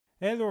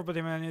Hello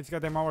everybody, my name is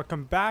Goddamn.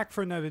 Welcome back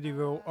for another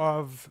video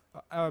of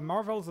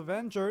Marvel's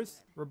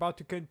Avengers. We're about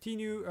to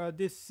continue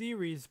this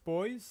series,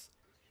 boys.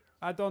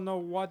 I don't know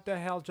what the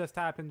hell just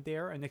happened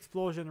there. An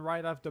explosion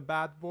right off the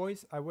bat,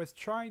 boys. I was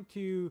trying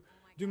to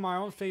do my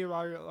own thing,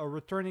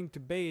 returning to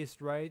base,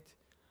 right?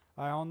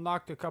 I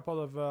unlocked a couple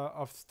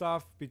of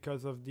stuff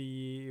because of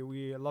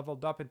we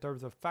leveled up in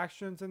terms of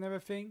factions and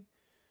everything.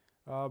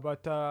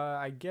 But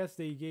I guess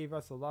they gave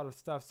us a lot of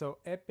stuff. So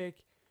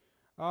epic.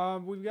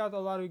 We've got a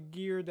lot of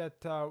gear that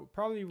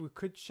probably we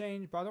could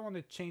change, but I don't want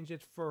to change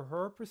it for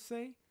her per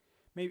se.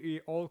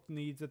 Maybe Hulk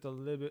needs it a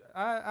little bit.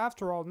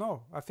 After all,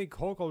 no. I think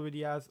Hulk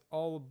already has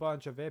a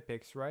bunch of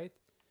epics, right?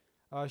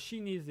 She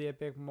needs the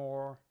epic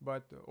more,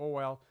 but oh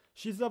well.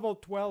 She's level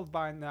 12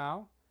 by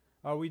now.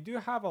 We do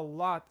have a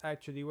lot,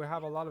 actually. We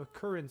have a lot of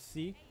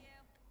currency.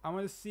 I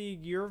want to see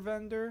gear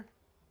vendor.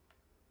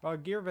 Well,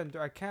 gear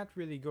vendor, I can't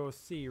really go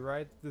see,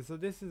 right? So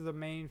this is the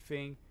main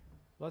thing.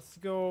 Let's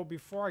go,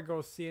 before I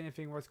go see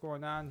anything what's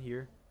going on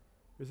here.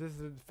 This is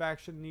the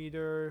faction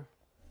leader.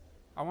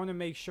 I want to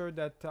make sure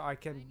that I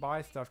can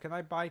buy stuff. Can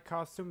I buy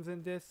costumes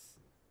in this?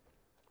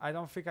 I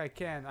don't think I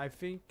can. I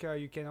think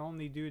you can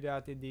only do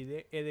that in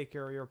the Elite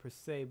area per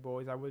se,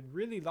 boys. I would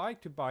really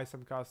like to buy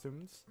some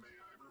costumes.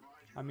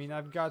 I mean,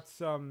 I've got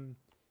some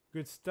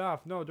good stuff.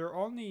 No, they're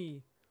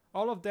only...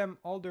 all of them,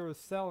 all they're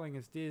selling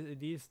is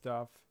these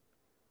stuff.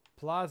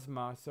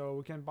 Plasma. So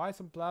we can buy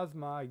some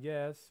plasma, I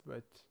guess,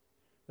 but...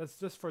 that's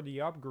just for the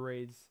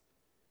upgrades.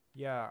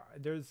 Yeah,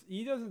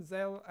 he doesn't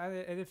sell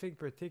anything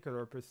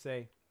particular per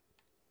se.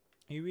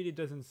 He really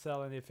doesn't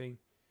sell anything.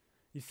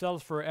 He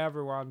sells for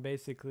everyone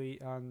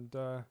basically, and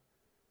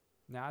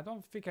nah, I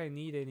don't think I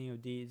need any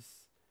of these.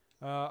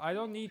 I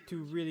don't need to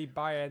really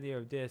buy any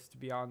of this, to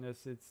be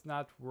honest. It's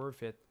not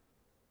worth it.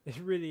 It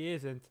really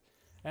isn't.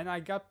 And I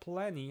got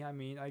plenty. I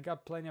mean, I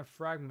got plenty of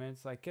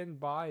fragments. I can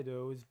buy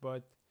those,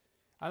 but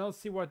I don't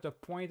see what the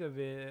point of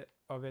it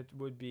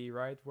would be,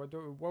 right? What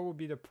would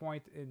be the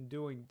point in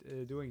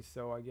doing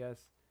so, I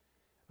guess.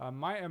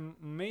 My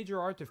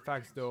major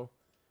artifacts though,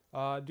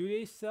 do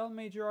they sell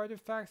major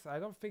artifacts? I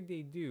don't think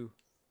they do.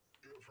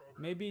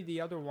 Maybe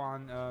the other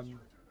one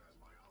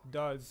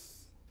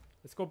does.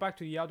 Let's go back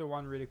to the other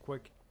one really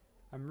quick.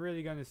 I'm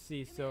really gonna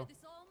see. So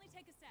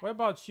what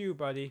about you,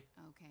 buddy?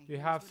 Do you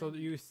have, so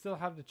you still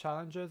have the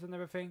challenges and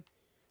everything?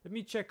 Let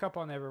me check up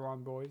on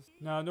everyone, boys.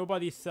 No,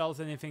 nobody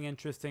sells anything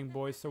interesting,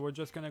 boys. So we're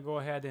just gonna go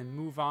ahead and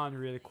move on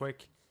really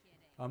quick.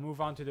 I'll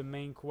move on to the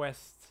main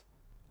quest.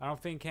 I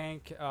don't think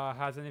Hank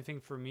has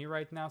anything for me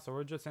right now. So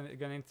we're just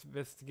gonna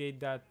investigate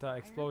that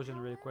explosion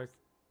really quick.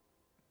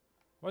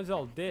 What is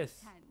all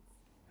this?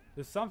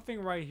 There's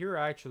something right here,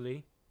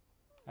 actually.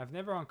 I've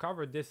never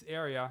uncovered this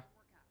area.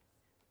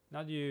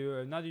 Now do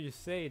you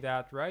say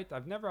that, right?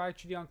 I've never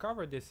actually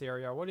uncovered this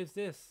area. What is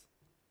this?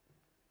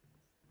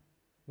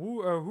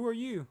 Who are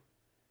you?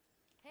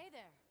 Hey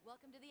there,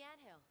 welcome to the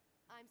anthill.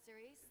 I'm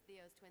Cerise,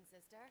 Theo's twin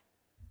sister.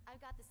 I've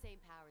got the same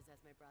powers as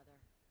my brother.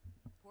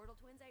 Portal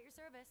twins at your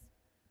service.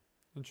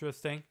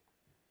 Interesting.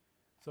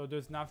 So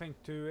there's nothing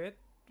to it,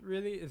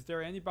 really? Is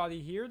there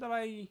anybody here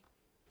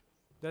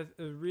that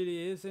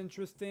really is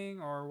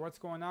interesting, or what's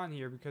going on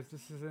here? Because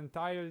this is an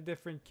entirely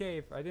different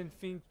cave. I didn't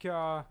think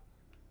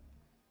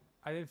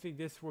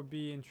this would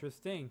be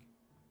interesting.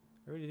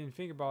 I really didn't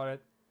think about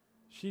it.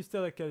 She's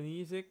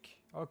telekinetic.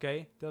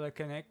 Okay,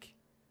 telekinetic.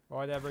 Or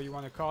whatever you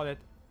want to call it.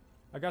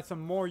 I got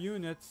some more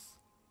units.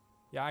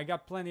 Yeah, I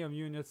got plenty of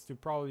units to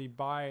probably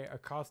buy a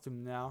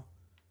costume now.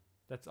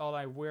 That's all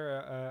I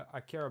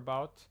care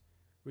about.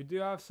 We do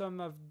have some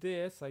of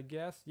this, I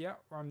guess. Yeah,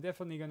 I'm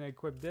definitely going to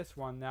equip this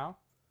one now.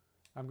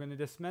 I'm going to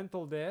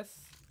dismantle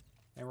this.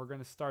 And we're going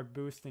to start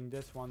boosting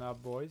this one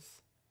up,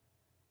 boys.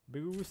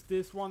 Boost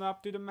this one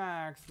up to the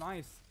max.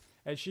 Nice.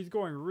 And she's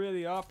going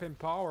really up in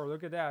power.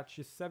 Look at that.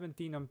 She's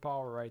 17 on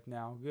power right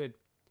now. Good.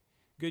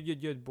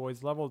 Good,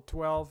 boys. Level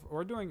 12.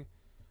 We're doing...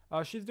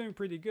 she's doing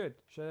pretty good.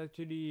 She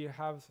actually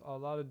has a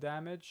lot of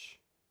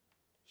damage.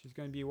 She's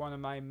going to be one of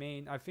my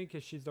main... I think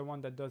she's the one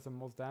that does the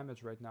most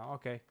damage right now.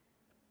 Okay.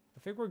 I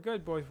think we're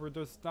good, boys.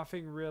 There's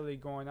nothing really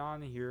going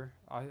on here.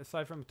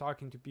 Aside from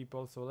talking to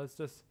people. So let's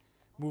just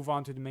move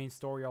on to the main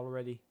story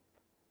already.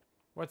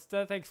 What's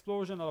that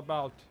explosion all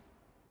about?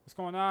 What's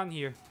going on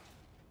here?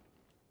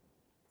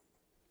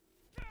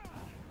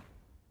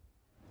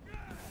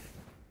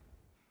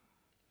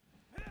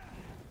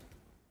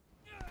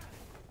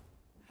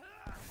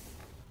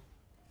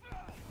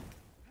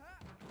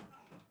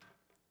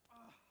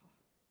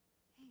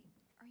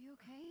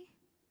 Okay?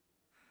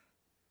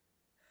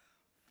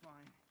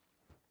 Fine.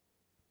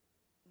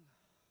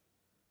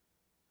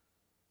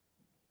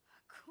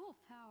 Cool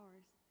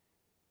powers.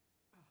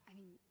 I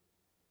mean,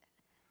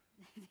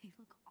 they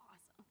look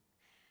awesome.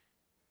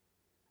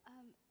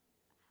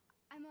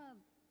 I'm a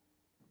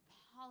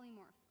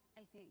polymorph,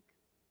 I think.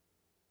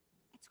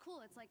 It's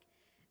cool. It's like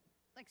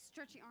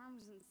stretchy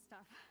arms and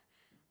stuff.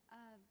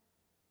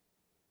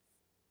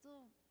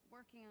 Still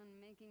working on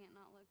making it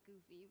not look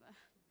goofy, but...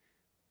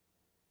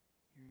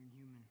 You're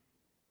inhuman.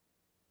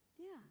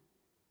 Yeah.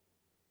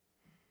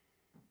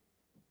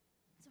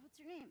 So What's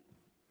your name?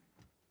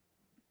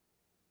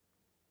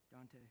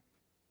 Dante.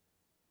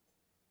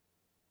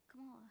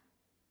 Kamala.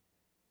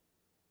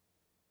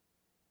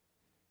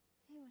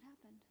 Hey, what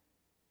happened?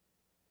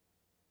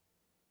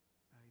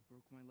 I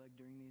broke my leg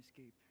during the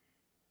escape.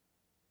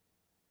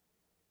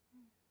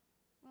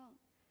 Well,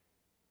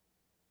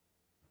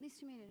 at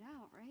least you made it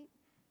out, right?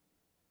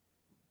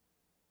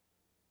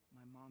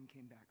 My mom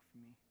came back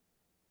for me.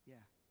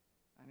 Yeah,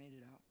 I made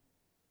it out.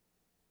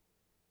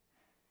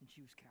 And she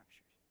was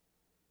captured.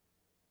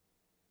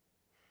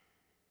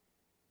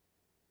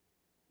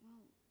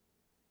 Well,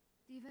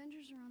 the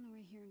Avengers are on the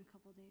way here in a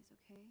couple days,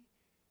 okay?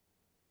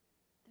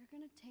 They're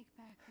gonna take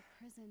back the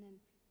prison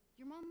and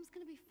your mom's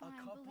gonna be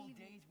fine, A couple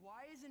believe me. days?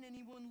 Why isn't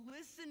anyone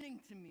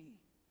listening to me?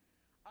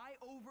 I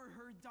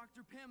overheard Dr.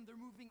 Pym. They're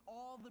moving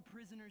all the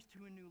prisoners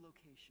to a new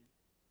location.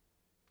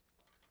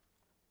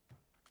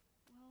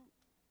 Well,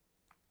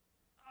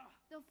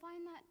 they'll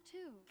find that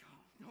too.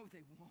 Oh, no,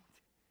 they won't.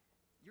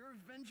 Your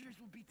Avengers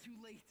will be too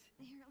late.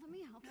 Here, let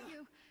me help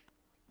you.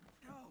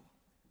 No.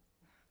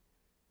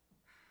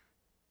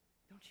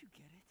 Don't you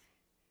get it?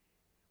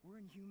 We're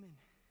inhuman.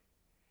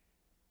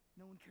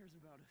 No one cares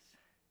about us.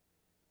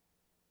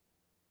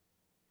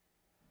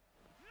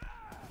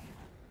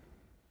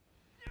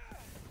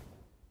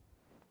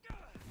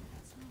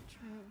 That's not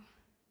true.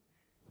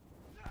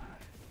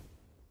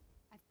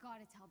 I've got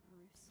to tell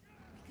Bruce.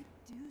 We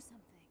could do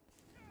something.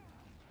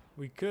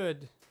 We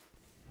could,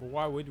 but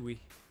why would we?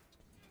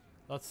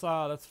 Let's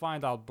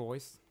find out,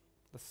 boys.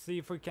 Let's see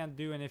if we can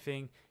do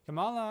anything.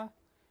 Kamala,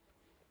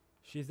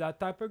 she's that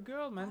type of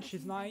girl, man.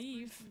 She's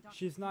naive.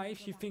 She's naive.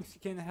 She thinks she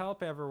can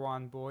help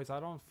everyone, boys. I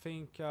don't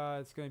think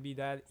it's gonna be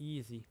that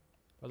easy.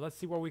 But let's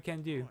see what we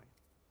can do. Roy,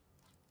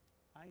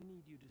 I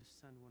need you to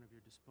send one of your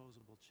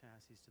disposable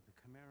chassis to the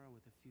Chimera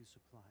with a few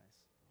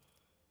supplies.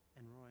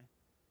 And Roy,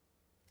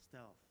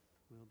 stealth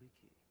will be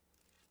key.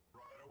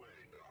 Right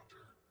away,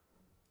 Doctor.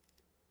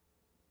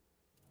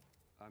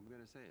 I'm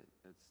gonna say it.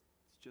 It's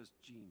just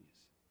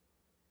genius.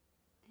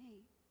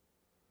 Hey,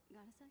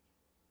 got a sec?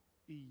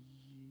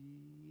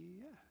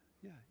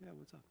 Yeah,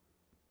 what's up?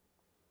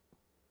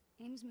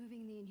 AIM's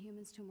moving the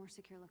Inhumans to a more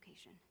secure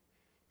location.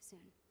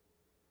 Soon.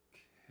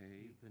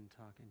 Okay. You've been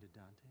talking to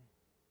Dante?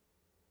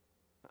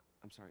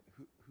 I'm sorry,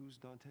 who's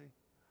Dante?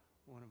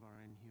 One of our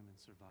Inhuman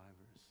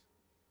survivors.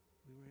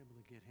 We were able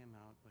to get him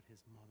out, but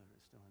his mother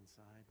is still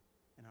inside,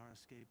 and our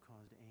escape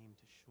caused AIM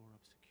to shore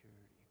up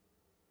security.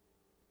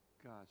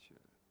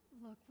 Gotcha.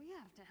 Look, we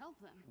have to help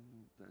them.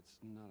 That's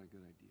not a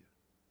good idea.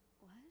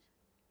 What?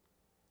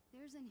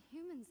 There's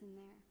Inhumans in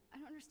there. I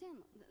don't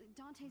understand.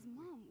 Dante's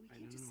mom. We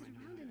can't just sit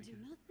around and do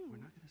nothing. We're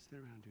not gonna sit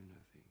around and do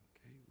nothing,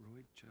 okay?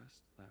 Roy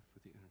just left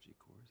with the energy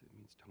cores. It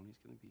means Tony's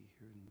gonna be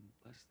here in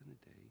less than a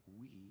day.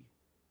 We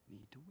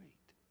need to wait.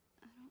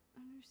 I don't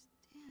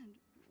understand.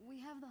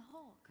 We have the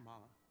Hulk.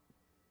 Kamala,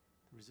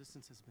 the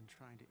Resistance has been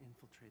trying to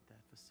infiltrate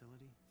that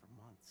facility for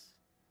months.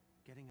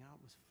 Getting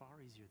out was far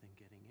easier than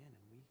getting in,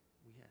 and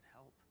we had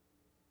help.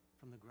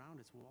 From the ground,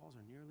 its walls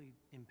are nearly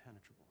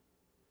impenetrable.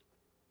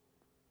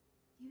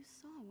 You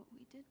saw what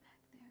we did back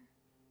there.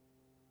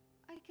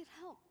 I could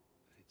help.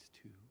 But it's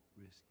too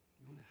risky.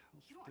 You wanna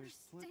help? You don't There's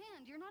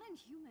understand. You're not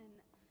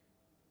Inhuman.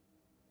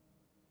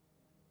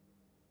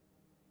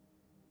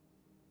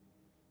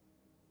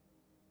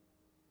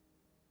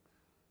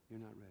 You're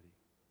not ready.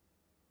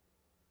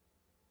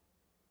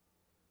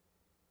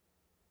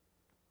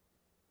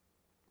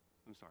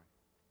 I'm sorry.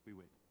 We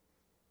wait.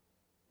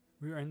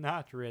 We are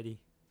not ready.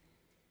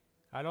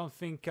 I don't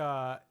think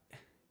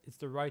it's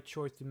the right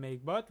choice to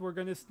make, but we're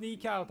gonna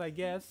sneak out, I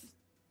guess.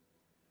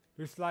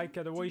 Looks like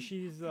the way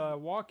she's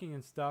walking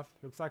and stuff.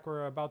 Looks like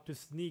we're about to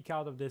sneak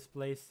out of this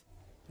place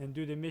and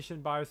do the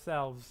mission by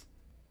ourselves.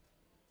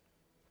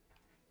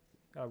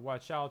 Gotta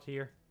watch out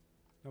here.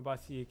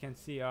 Nobody can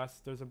see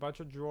us. There's a bunch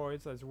of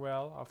droids as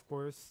well, of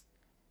course.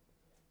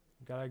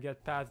 Gotta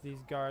get past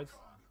these guards.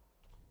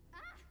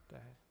 The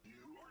heck? You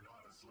are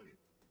not asleep.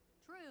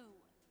 True.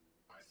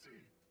 I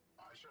see.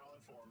 I shall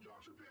inform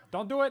Dr. Pym.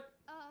 Don't do it!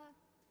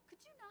 Could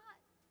you not?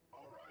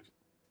 All right.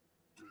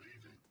 Good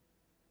evening.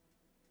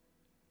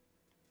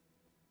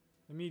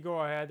 Let me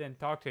go ahead and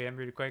talk to him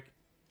really quick.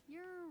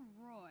 You're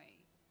Roy,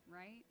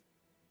 right?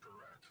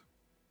 Correct.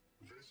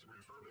 This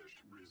refurbished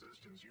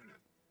resistance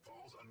unit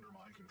falls under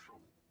my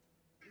control.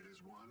 It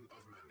is one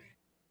of many.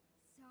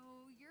 So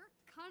you're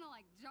kind of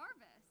like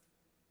Jarvis.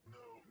 No,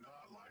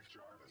 not like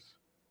Jarvis.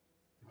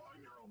 My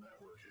neural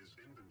network is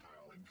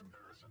infantile in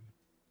comparison.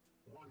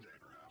 One day,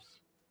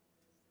 perhaps.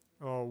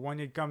 Oh, when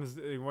it's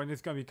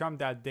gonna become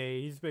that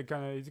day, he's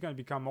gonna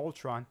become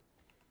Ultron.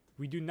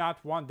 We do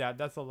not want that.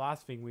 That's the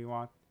last thing we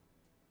want.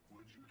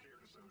 Would you care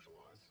to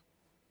socialize?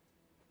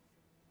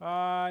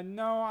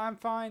 No, I'm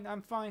fine.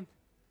 I'm fine.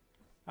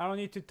 I don't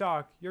need to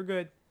talk. You're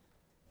good.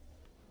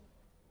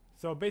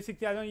 So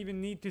basically, I don't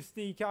even need to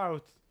sneak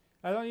out.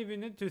 I don't even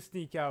need to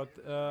sneak out.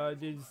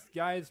 These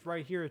guys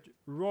right here,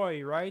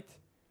 Roy, right?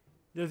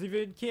 Doesn't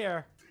even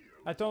care.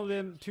 I told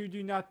him to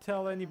do not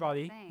tell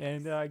anybody,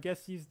 Thanks. and I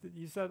guess he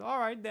said, "All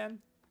right then.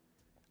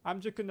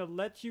 I'm just gonna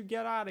let you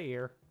get out of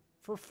here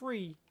for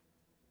free."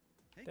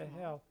 Hey, The come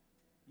on. hell?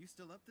 You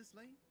still up this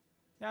late?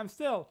 Yeah, I'm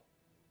still.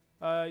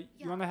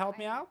 You wanna help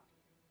me out?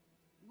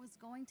 Was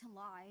going to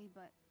lie,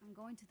 but I'm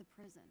going to the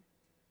prison.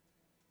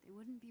 They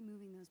wouldn't be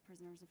moving those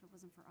prisoners if it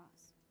wasn't for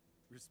us.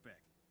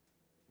 Respect.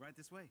 Right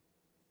this way.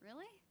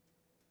 Really?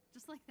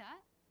 Just like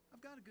that?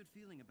 I've got a good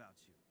feeling about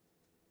you.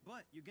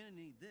 But you're gonna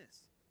need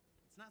this.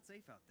 It's not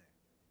safe out there.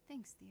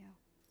 Thanks, Theo.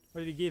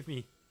 What did he give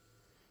me?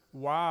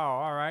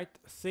 Wow, alright.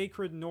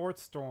 Sacred North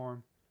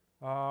Storm.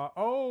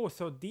 Oh,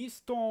 so these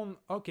stone...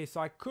 Okay, so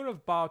I could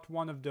have bought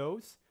one of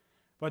those.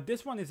 But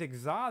this one is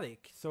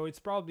exotic, so it's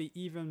probably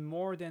even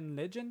more than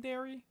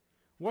legendary.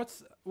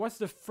 What's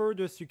the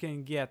furthest you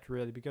can get,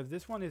 really? Because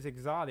this one is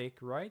exotic,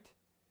 right?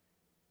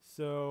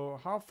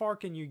 So how far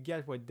can you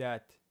get with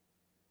that?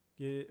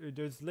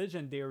 There's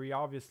legendary,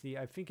 obviously.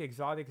 I think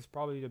exotic is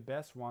probably the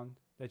best one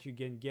that you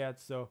can get.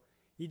 So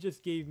he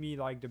just gave me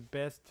like the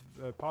best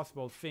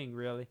possible thing,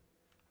 really.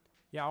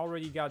 Yeah, I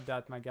already got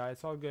that, my guy.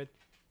 It's all good.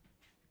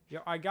 Yeah,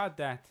 I got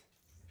that.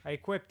 I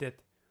equipped it.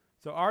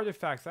 So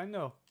artifacts, I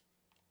know.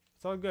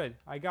 It's all good.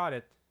 I got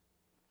it.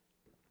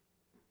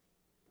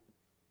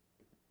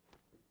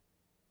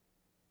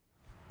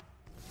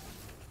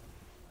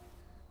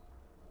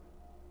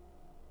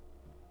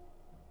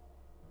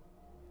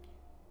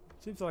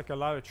 Seems like a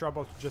lot of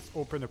trouble to just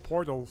open the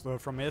portals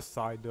from his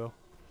side, though.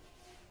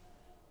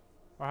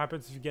 What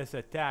happens if he gets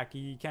attacked?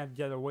 He can't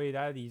get away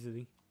that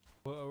easily.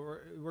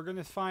 We're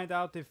gonna find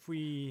out if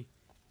we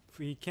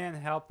can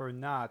help or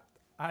not.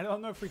 I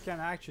don't know if we can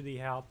actually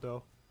help,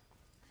 though.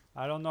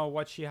 I don't know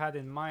what she had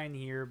in mind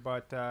here,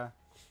 but I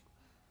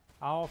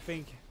don't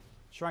think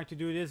trying to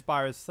do this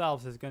by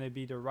ourselves is gonna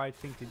be the right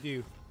thing to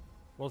do.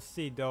 We'll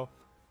see, though.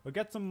 We'll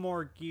get some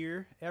more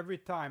gear every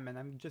time, and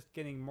I'm just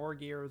getting more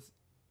gears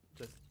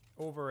just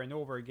over and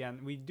over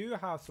again. We do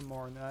have some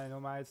more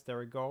dynamites. There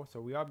we go.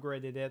 So we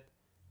upgraded it.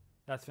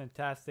 That's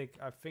fantastic.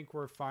 I think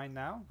we're fine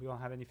now. We don't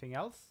have anything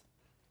else.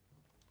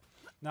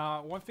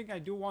 Now, one thing I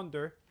do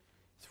wonder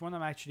is when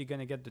I'm actually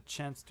gonna get the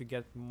chance to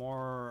get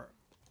more,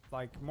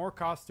 like, more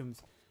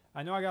costumes.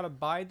 I know I gotta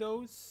buy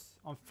those,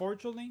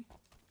 unfortunately,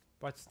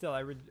 but still,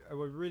 I would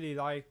really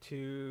like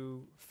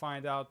to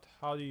find out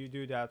how do you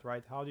do that,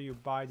 right? How do you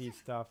buy these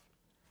stuff?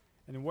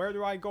 And where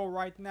do I go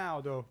right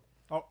now, though?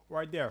 Oh,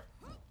 right there.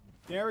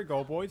 There we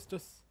go, boys.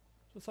 Just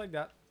like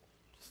that.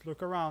 Just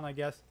look around, I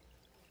guess.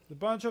 There's a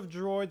bunch of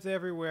droids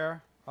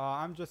everywhere.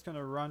 I'm just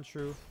gonna run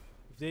through.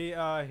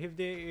 If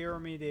they hear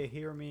me, they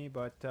hear me,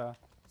 but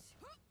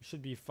we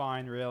should be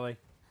fine, really.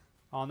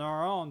 On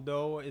our own,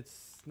 though,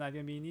 it's not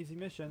gonna be an easy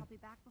mission. I'll be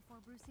back before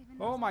Bruce even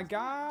Oh knows my what's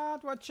going on.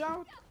 God! Watch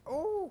out!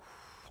 Oh,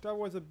 that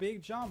was a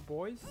big jump,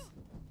 boys.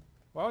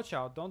 Watch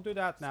out! Don't do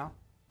that now.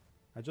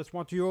 I just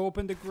want you to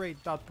open the grate,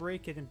 not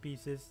break it in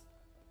pieces.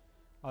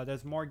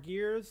 There's more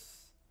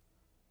gears.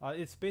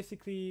 It's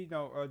basically,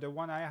 no, the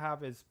one I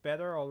have is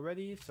better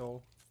already,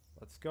 so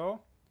let's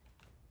go.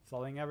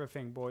 Selling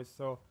everything, boys.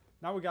 So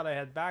now we gotta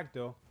head back,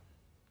 though.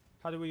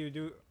 How do we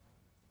do?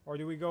 Or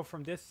do we go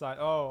from this side?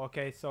 Oh,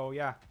 okay, so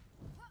yeah.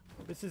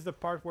 This is the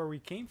part where we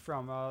came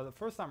from the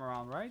first time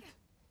around, right?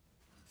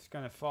 It's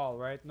gonna fall,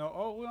 right? No,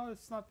 oh, well,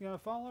 it's not gonna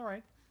fall,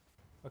 alright.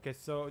 Okay,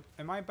 so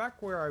am I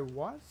back where I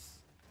was?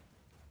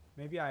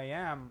 Maybe I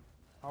am.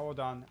 Hold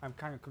on, I'm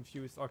kind of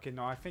confused. Okay,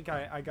 no, I think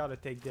I gotta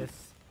take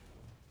this.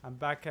 I'm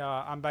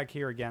back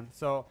here again.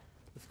 So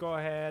let's go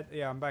ahead.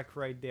 Yeah, I'm back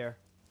right there.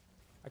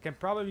 I can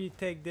probably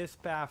take this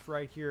path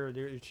right here,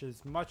 which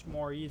is much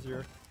more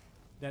easier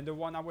than the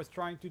one I was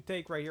trying to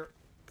take right here.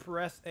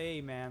 Press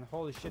A, man.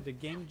 Holy shit, the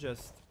game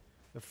just...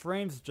 The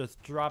frames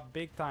just dropped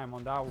big time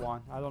on that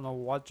one. I don't know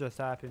what just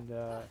happened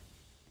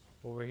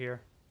over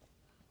here.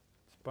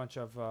 It's a bunch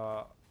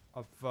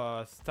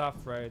of stuff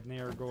right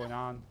near going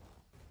on.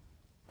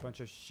 Bunch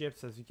of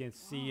ships, as you can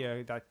see,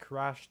 that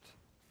crashed.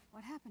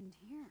 What happened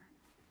here?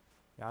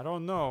 Yeah, I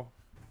don't know.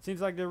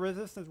 Seems like the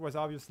resistance was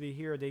obviously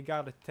here. They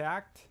got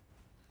attacked.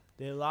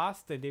 They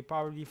lost and they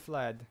probably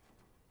fled.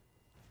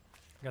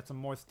 Got some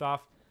more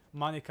stuff.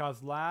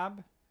 Monica's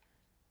lab.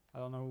 I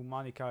don't know who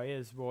Monica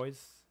is,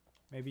 boys.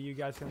 Maybe you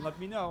guys can let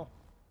me know.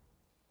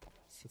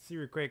 Let's see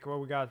real quick what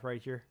we got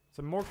right here.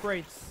 Some more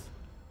crates.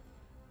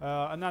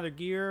 Another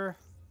gear.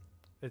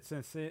 It's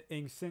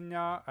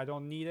insignia. I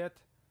don't need it.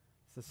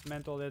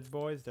 Dismantle it,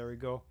 boys. There we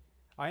go.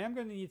 I am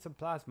going to need some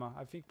plasma.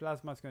 I think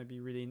plasma is going to be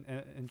really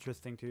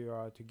interesting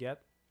to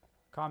get.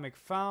 Comic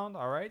found.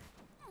 Alright.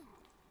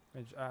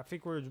 I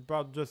think we're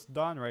about just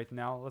done right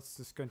now. Let's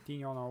just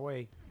continue on our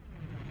way.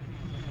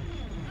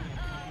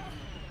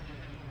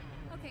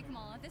 Okay,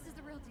 Kamala, this is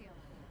the real deal.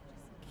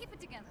 Just keep it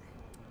together.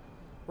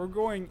 We're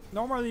going...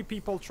 Normally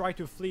people try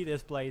to flee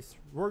this place.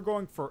 We're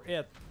going for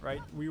it,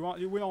 right? We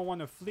don't want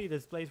to flee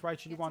this place. Why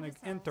should you want to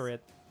enter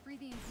it? Free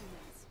the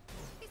inhumans.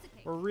 Piece of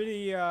cake. We're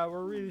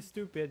really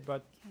stupid,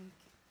 but Cake.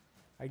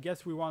 I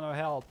guess we want to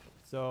help.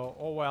 So,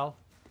 oh well.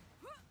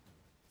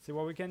 See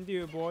what we can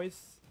do,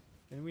 boys.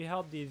 Can we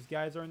help these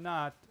guys or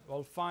not?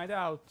 We'll find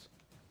out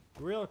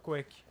real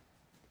quick.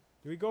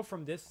 Do we go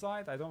from this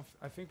side?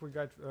 I think we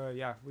got,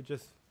 yeah, we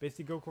just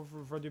basically go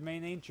for the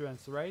main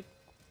entrance, right?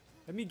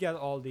 Let me get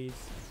all these.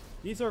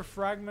 These are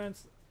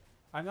fragments.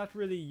 I'm not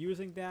really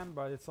using them,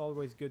 but it's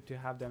always good to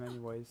have them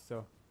anyways.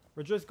 So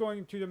we're just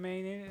going to the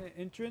main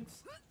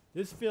entrance.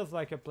 This feels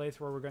like a place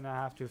where we're gonna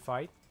have to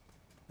fight.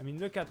 I mean,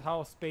 look at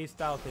how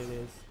spaced out it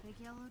is. Big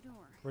yellow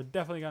door. We're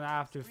definitely gonna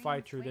have to Screams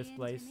fight through way this into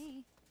place.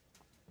 me.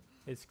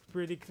 It's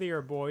pretty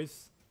clear, boys.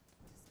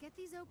 Just get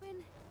these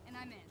open, and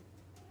I'm in.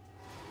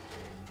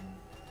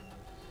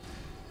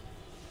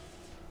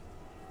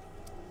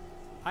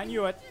 I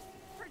knew it. Just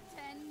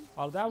pretend.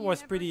 Oh, that you was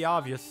never pretty saw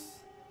obvious. me.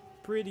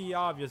 Pretty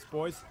obvious,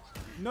 boys.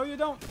 No, you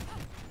don't.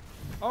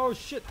 Oh,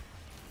 shit.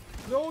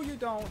 No, you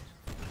don't.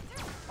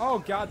 Oh,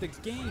 God, the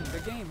game.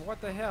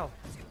 What the hell?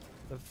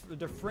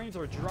 The frames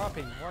are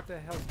dropping. What the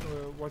hell?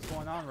 What's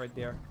going on right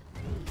there?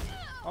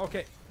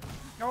 Okay.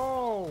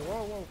 Oh,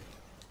 whoa, whoa.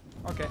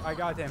 Okay, I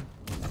got him.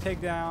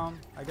 Take down.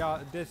 I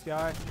got this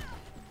guy.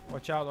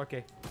 Watch out.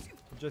 Okay.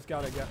 Just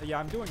gotta get. Yeah,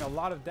 I'm doing a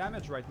lot of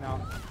damage right now.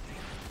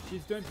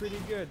 She's doing pretty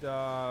good,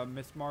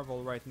 Miss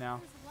Marvel, right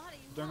now. There's a lot of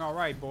you Doing left.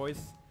 alright, boys.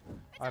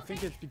 I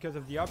think it's because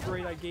of the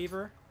upgrade I gave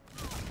her.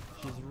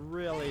 She's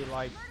really,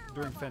 like,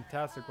 doing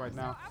fantastic right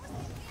now.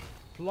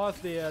 Plus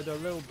the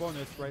little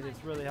bonus, right?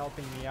 It's really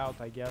helping me out,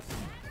 I guess.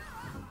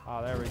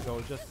 Ah, there we go.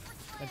 Just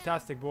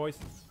fantastic, boys.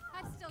 I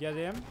still Get got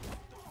him.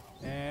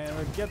 And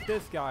let's get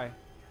this guy.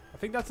 I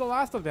think that's the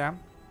last of them.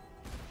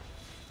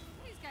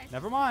 these guys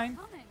Never just mind.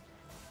 coming.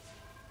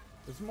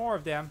 There's more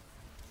of them.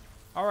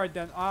 Alright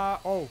then.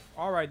 Oh,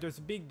 alright. There's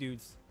big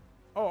dudes.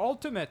 Oh,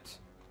 ultimate.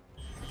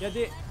 Yeah,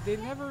 they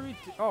never reach.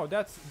 Oh,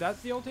 that's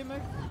the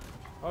ultimate?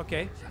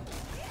 Okay.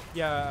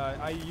 Yeah,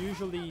 I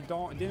usually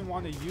didn't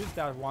want to use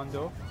that one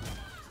though.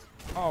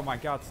 Oh my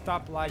god,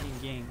 stop lagging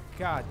game.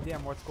 God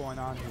damn, what's going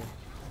on here?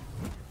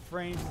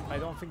 Frames, I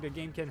don't think the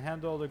game can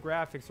handle the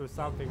graphics or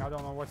something. I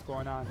don't know what's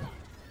going on.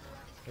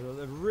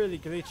 It's really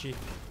glitchy.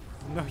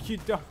 No, you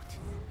don't.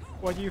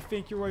 What do you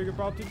think you're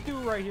about to do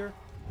right here?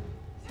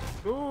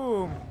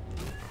 Boom.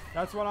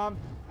 That's what I'm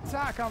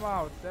talking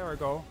about. There we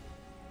go.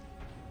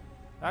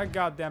 That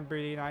got them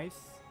pretty nice.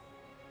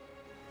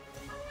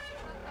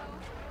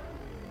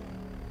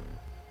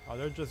 Oh,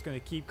 they're just gonna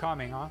keep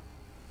coming, huh?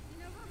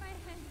 You know where my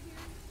head here?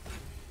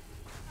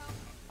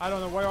 I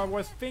don't know what I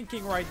was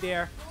thinking right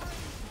there.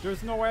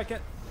 There's no way I can.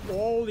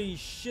 Holy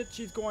shit,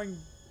 she's going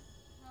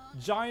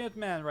giant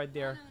man right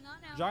there. No,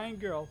 not now. Giant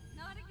girl.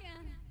 Not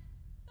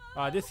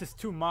again. This is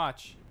too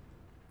much.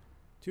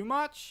 Too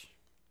much?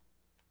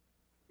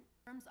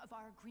 Terms of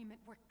our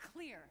agreement were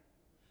clear.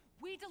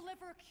 We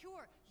deliver a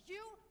cure.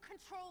 You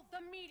control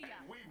the media.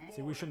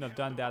 See, we shouldn't have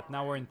done that.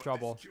 Now we're in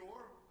trouble. This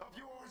cure of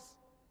yours?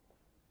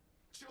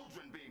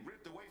 Children being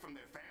ripped away from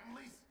their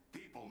families?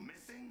 People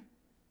missing?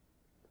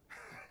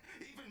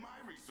 Even my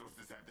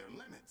resources have their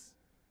limits.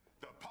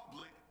 The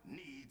public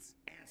needs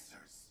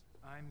answers.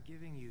 I'm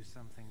giving you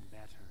something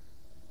better.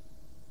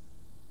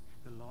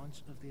 The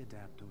launch of the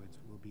adaptoids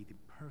will be the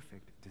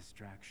perfect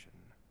distraction.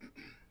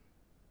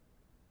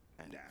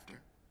 And after?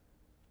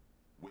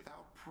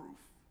 Without proof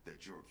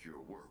that your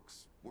cure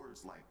works,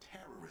 words like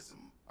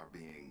terrorism are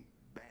being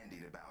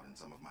bandied about in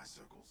some of my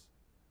circles.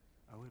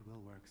 Oh, it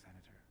will work,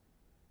 Senator.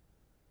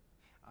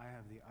 I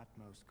have the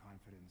utmost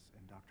confidence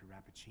in Dr.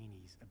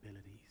 Rappaccini's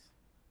abilities.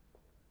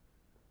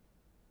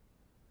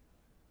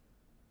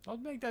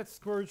 Don't make that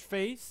scourge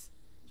face.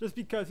 Just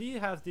because he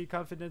has the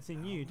confidence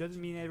in you doesn't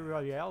mean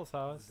everybody else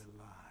has. The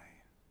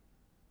lie.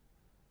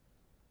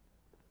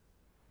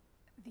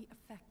 The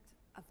effect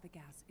of the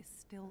gas is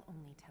still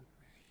only temporary.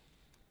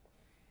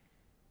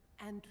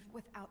 And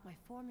without my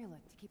formula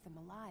to keep them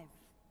alive,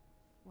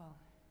 well,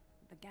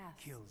 the gas...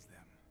 Kills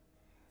them.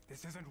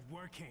 This isn't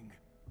working.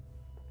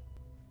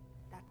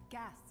 That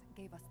gas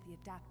gave us the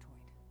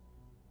adaptoid.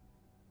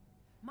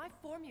 My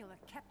formula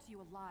kept you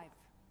alive.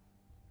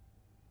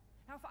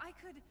 Now, if I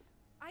could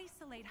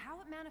isolate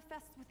how it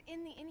manifests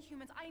within the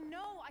Inhumans, I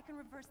know I can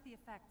reverse the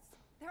effects.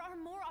 There are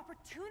more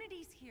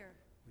opportunities here.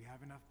 We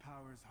have enough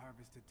powers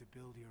harvested to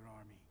build your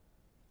army.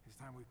 It's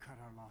time we cut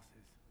our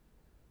losses.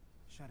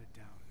 Shut it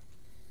down.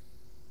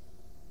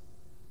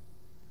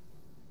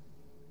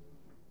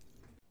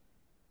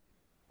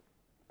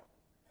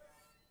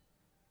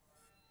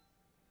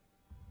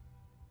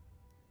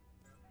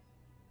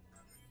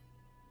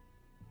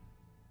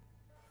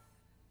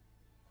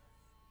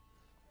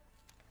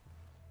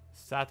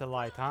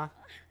 Satellite, huh?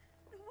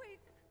 Wait,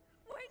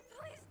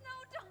 please, no,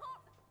 don't.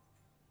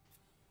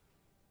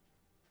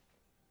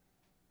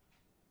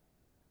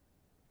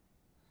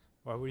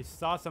 Well, we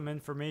saw some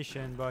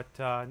information, but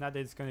not that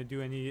it's gonna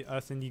do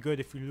us any good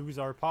if we lose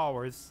our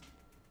powers.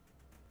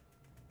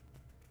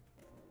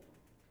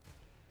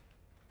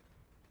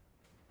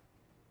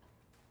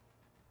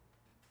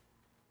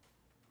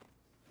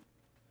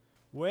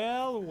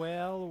 Well. What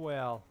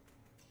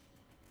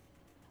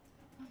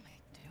am I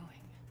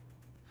doing?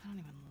 I don't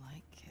even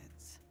like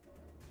kids.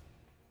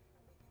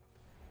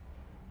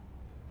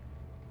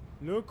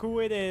 Look who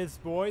it is,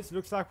 boys.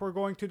 Looks like we're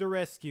going to the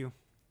rescue.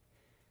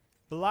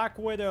 Black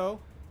Widow.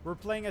 We're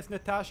playing as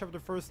Natasha for the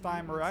first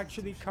time. We're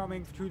actually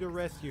coming to the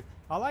rescue.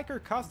 I like her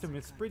costume.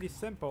 It's pretty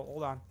simple.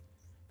 Hold on.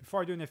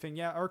 Before I do anything.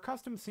 Yeah, her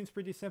costume seems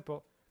pretty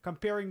simple.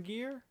 Comparing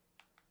gear?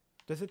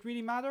 Does it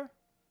really matter?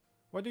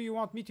 What do you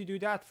want me to do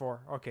that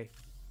for? Okay.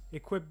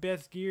 Equip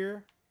best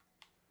gear.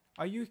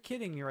 Are you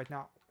kidding me right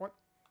now?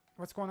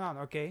 What's going on?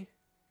 Okay.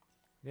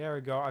 There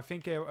we go. I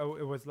think it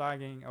was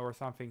lagging or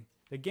something.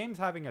 The game's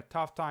having a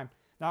tough time.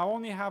 Now I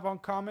only have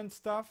uncommon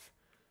stuff.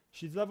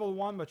 She's level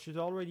 1, but she's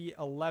already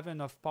 11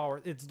 of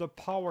power. It's the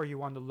power you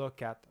want to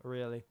look at,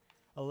 really.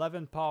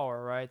 11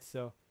 power, right?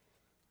 So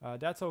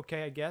that's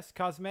okay, I guess.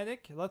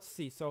 Cosmetic. Let's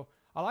see. So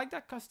I like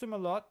that custom a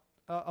lot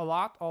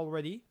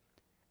already.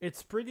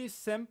 It's pretty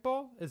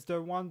simple. It's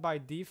the one by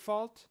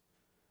default.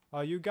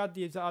 You got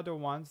these other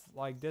ones,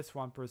 like this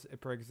one,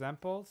 for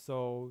example.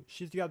 So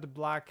she's got the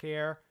black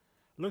hair.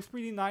 Looks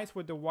pretty nice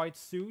with the white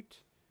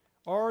suit.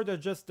 Or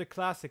just the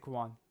classic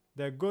one.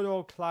 The good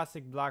old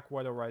classic Black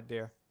Widow right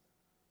there.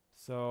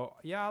 So,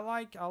 yeah, I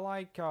like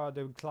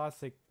the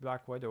classic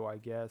Black Widow, I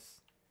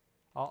guess.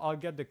 I'll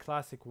get the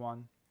classic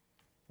one.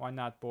 Why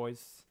not,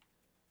 boys?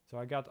 So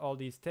I got all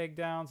these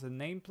takedowns and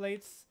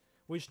nameplates.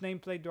 Which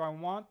nameplate do I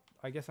want?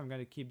 I guess I'm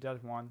gonna keep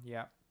that one,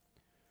 yeah.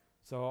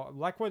 So,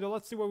 Black Widow,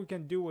 let's see what we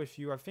can do with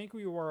you. I think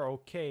we were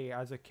okay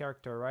as a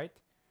character, right?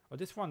 Oh,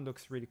 this one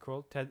looks really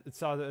cool.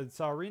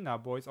 It's Arena,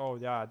 boys. Oh,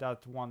 yeah,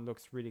 that one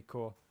looks really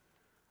cool.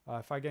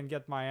 If I can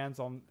get my hands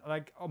on...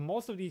 Like,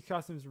 most of these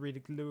costumes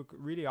really look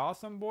really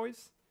awesome,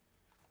 boys.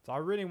 So I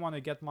really want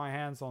to get my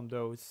hands on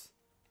those.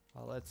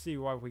 Let's see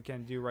what we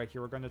can do right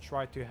here. We're going to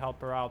try to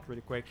help her out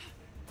really quick.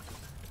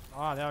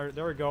 Ah,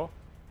 there we go.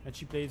 And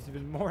she plays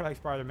even more like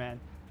Spider-Man.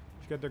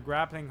 She got the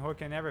grappling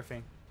hook and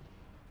everything.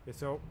 Okay,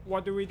 so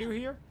what do we do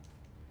here?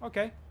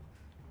 Okay.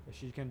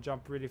 She can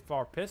jump really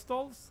far.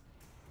 Pistols?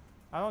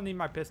 I don't need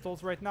my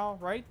pistols right now,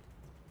 right?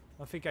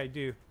 I think I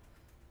do.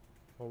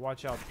 Well,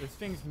 watch out. This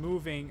thing's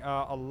moving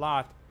a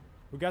lot.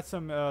 We got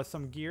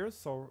some gears,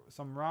 so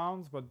some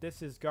rounds, but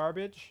this is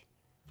garbage.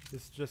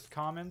 This is just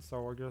common,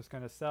 so we're just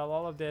gonna sell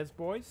all of this,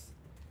 boys.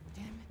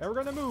 And we're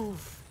gonna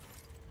move.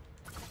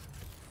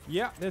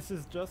 Yeah, this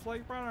is just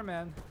like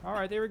Spider-Man.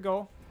 Alright, there we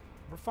go.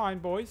 We're fine,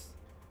 boys.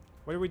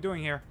 What are we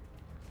doing here?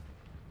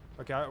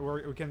 Okay,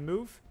 we can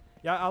move.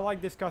 Yeah, I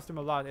like this costume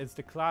a lot. It's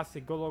the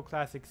classic, good old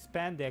classic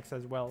spandex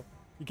as well.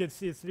 You can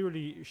see it's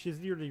literally, she's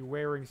literally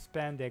wearing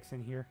spandex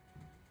in here.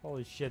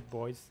 Holy shit,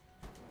 boys.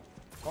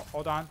 Oh,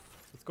 hold on.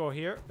 Let's go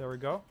here. There we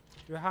go.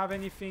 Do you have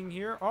anything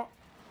here? Oh,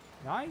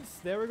 nice.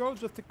 There we go.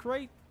 Just a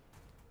crate.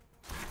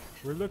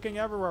 We're looking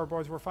everywhere,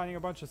 boys. We're finding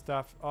a bunch of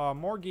stuff.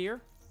 More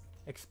gear.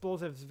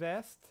 Explosives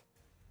vest.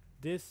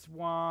 This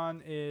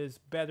one is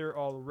better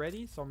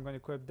already, so I'm going to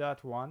equip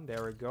that one.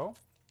 There we go.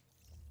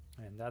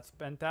 And that's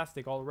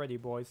fantastic already,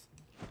 boys.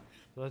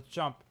 So let's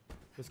jump.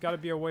 There's got to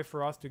be a way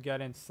for us to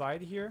get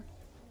inside here.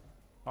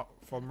 Oh,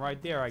 from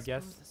right there, I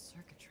guess.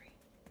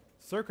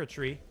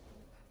 Circuitry?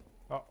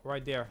 Oh,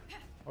 right there.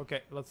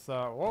 Okay, let's,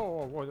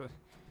 whoa.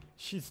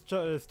 She's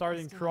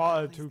starting crawl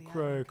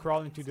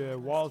into the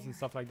walls and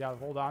stuff like that.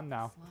 Hold on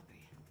now.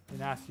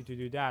 Didn't ask you to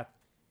do that.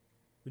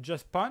 We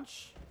just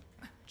punch?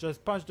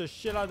 Just punch the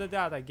shit out of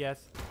that, I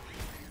guess.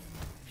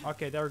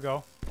 Okay, there we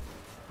go.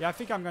 Yeah, I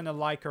think I'm gonna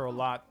like her a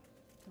lot.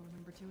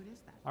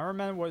 I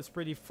remember it was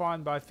pretty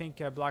fun, but I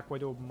think Black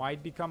Widow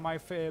might become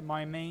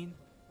my main.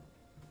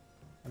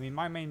 I mean,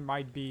 my main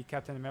might be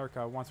Captain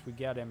America once we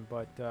get him,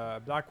 but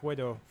Black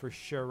Widow for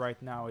sure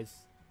right now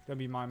is gonna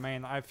be my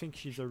main. I think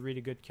she's a really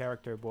good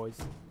character, boys.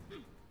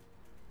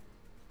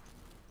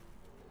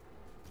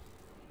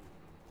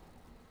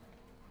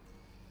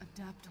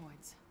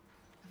 Adaptoids.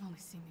 I've only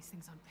seen these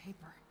things on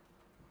paper.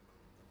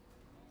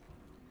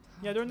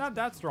 Yeah, they're not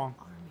that strong.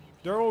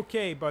 They're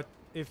okay, but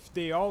if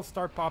they all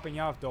start popping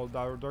out, though,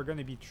 they're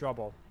gonna be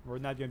trouble. We're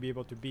not gonna be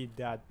able to beat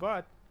that,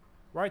 but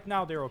right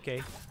now they're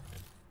okay.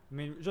 I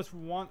mean, just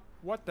one...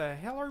 What the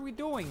hell are we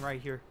doing right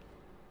here?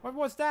 What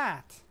was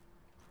that?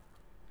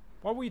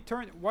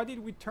 Why did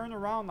we turn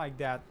around like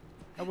that?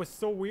 That was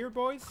so weird,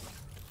 boys.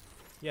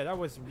 Yeah, that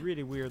was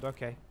really weird.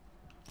 Okay.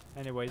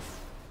 Anyways,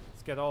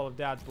 let's get all of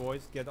that,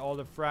 boys. Get all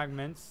the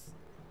fragments.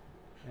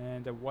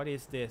 And what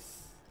is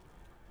this?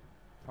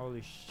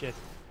 Holy shit.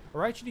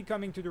 We're actually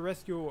coming to the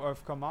rescue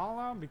of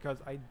Kamala because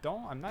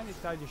I'm not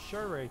entirely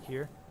sure right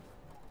here.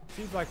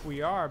 Seems like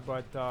we are,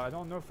 but I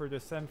don't know if we're the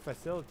same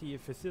facility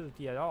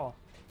at all.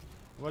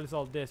 What is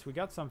all this? We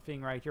got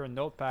something right here, a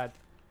notepad.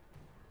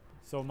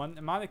 So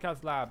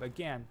Monica's lab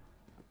again.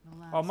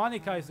 Oh,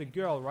 Monica is the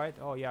girl, right?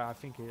 Oh yeah, I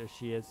think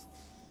she is.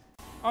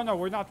 Oh no,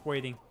 we're not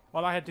waiting.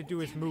 All I had to do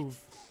is move.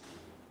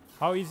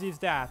 How easy is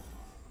that?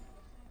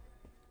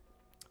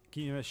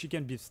 She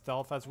can be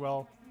stealth as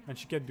well, and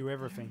she can do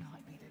everything.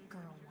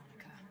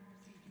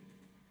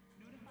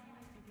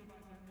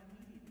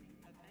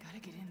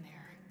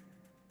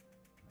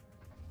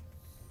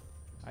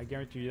 I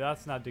guarantee you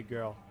that's not the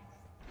girl.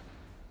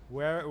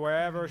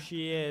 Wherever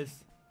she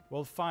is,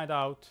 we'll find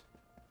out.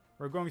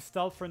 We're going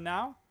stealth for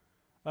now.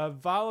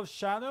 Vial of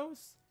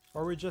Shadows?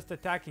 Or we're just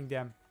attacking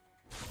them?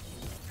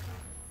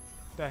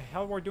 The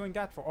hell we're doing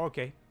that for?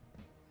 Okay.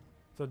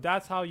 So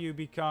that's how you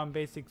become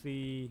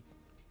basically...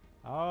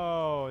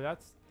 Oh,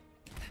 that's...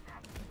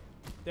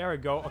 There we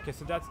go. Okay,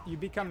 so that's... You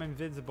become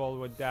invisible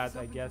with that,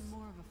 I guess.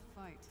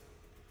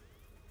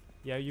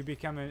 Yeah, you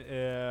become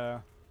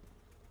a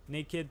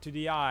naked to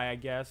the eye, I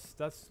guess.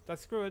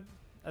 That's good.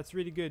 That's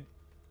really good.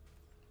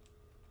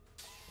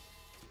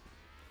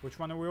 Which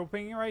one are we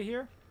opening right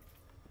here?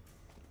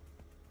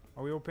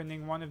 Are we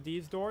opening one of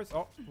these doors?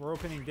 Oh, we're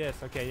opening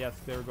this. Okay, yes,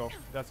 there we go.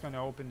 That's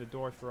gonna open the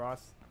door for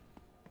us.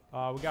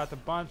 We got a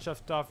bunch of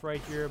stuff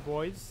right here,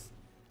 boys.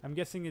 I'm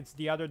guessing it's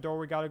the other door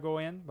we gotta go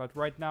in, but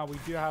right now we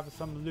do have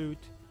some loot.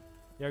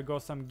 There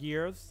goes some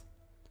gears.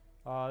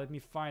 Let me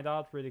find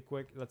out really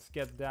quick. Let's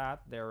get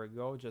that. There we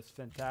go. Just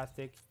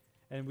fantastic.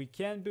 And we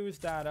can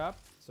boost that up,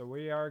 so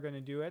we are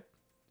gonna do it.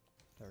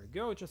 There we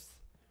go.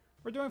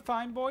 We're doing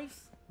fine,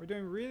 boys. We're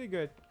doing really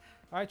good.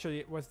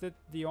 Actually, was that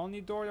the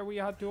only door that we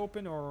had to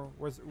open, or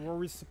were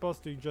we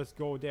supposed to just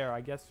go there? I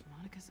guess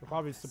Monica's we're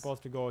probably office.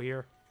 supposed to go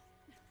here.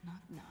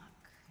 Knock, knock.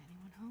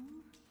 Anyone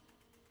home?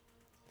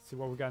 Let's see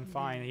what we can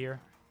find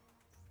here.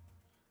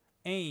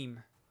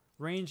 Aim.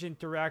 Range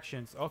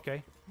interactions.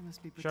 Okay. I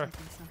must be Sure.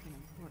 protecting something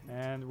important.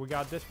 And we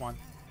got this one.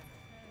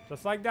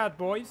 Just like that,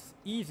 boys.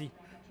 Easy.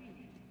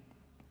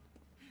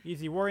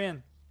 Easy, we're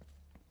in.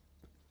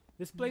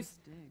 This place,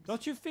 digs.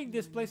 don't you think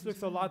this place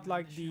looks a lot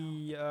like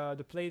the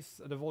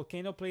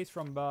volcano place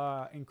from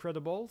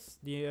Incredibles,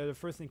 the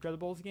first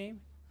Incredibles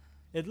game?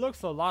 It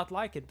looks a lot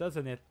like it,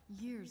 doesn't it?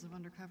 Years of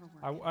undercover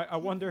work. I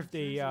wonder if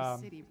they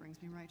City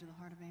brings me right to the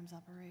heart of AIM's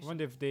operation. I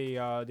wonder if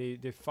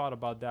they thought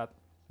about that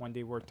when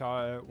they were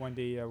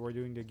were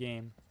doing the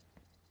game.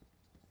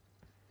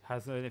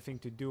 Has anything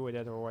to do with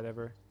it or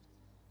whatever.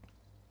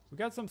 We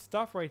got some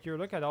stuff right here.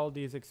 Look at all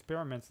these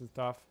experiments and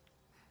stuff.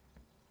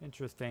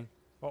 Interesting.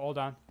 Oh, hold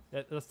on.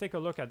 Let's take a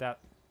look at that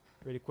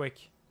really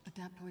quick.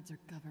 Adaptoids are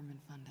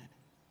government funded.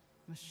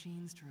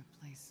 Machines to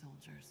replace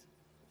soldiers.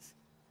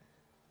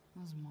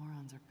 Those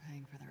morons are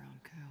paying for their own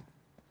coup.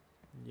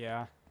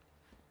 Yeah.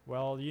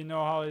 Well, you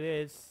know how it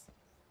is,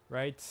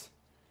 right?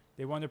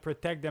 They want to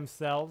protect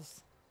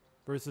themselves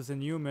versus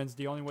Inhumans.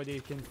 The only way they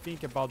can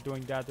think about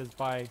doing that is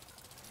by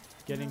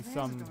getting Now, there's a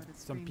some door that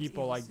screams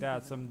people evil like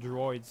that, some supervillain.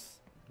 droids.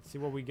 Let's see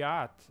what we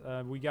got.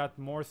 We got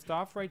more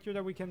stuff right here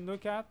that we can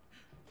look at.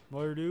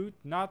 More loot?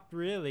 Not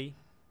really.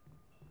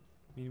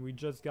 I mean, we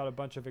just got a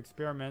bunch of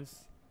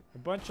experiments. A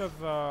bunch of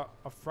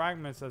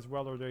fragments as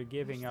well are they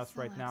giving us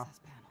right now.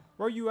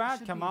 Where you I at,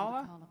 should be able to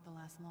Kamala? call up the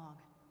last log.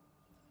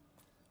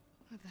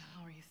 What the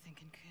hell are you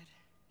thinking, kid?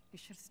 You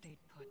should have stayed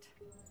put.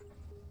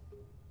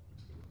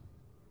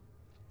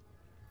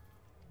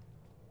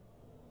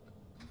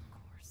 Of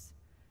course.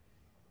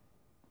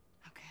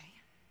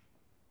 Okay.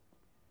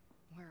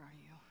 Where are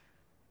you?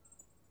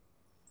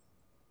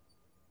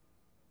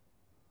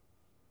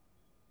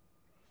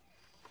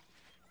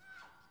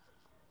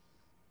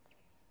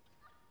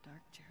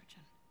 Dark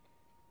Jerigen.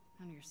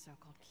 None of your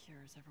so-called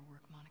cures ever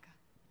work, Monica.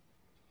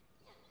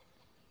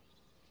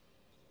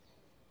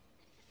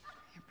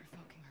 You're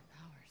provoking her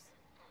powers.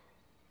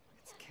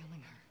 It's killing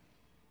her.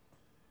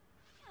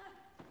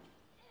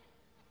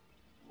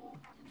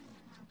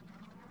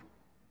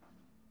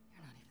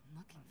 You're not even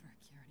looking for a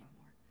cure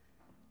anymore.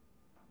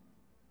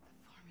 The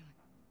formula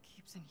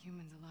keeps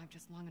Inhumans alive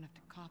just long enough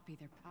to copy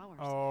their powers.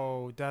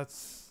 Oh,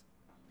 that's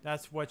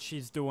what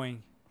she's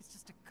doing. It's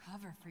just a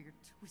cover for your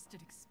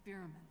twisted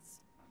experiments.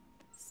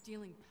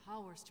 Stealing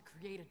powers to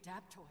create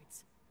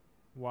adaptoids.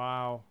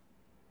 Wow.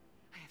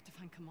 I have to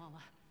find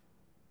Kamala.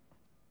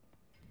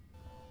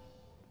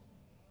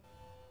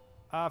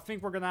 I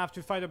think we're gonna have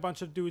to fight a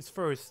bunch of dudes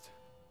first.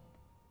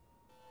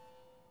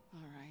 All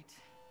right.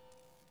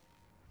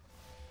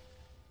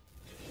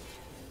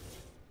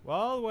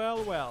 Well,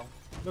 well, well.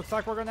 Looks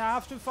like we're gonna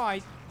have to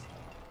fight.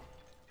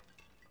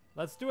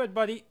 Let's do it,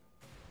 buddy.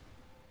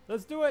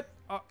 Let's do it.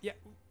 Yeah.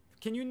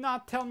 Can you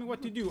not tell me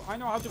what to do? I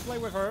know how to play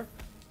with her.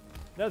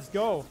 Let's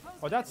go.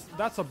 Oh,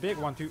 that's a big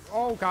one too.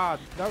 Oh God,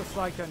 that was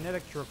like an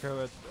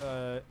electrical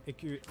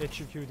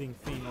executing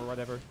thing or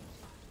whatever.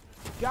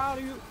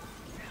 Got you.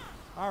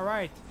 All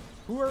right.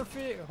 Who are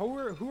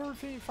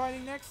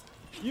fighting next?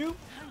 You.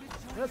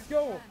 Let's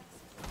go.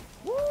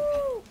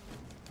 Woo!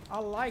 I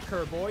like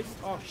her, boys.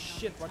 Oh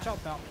shit! Watch out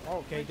now.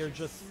 Okay, they're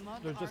just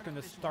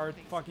gonna start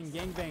fucking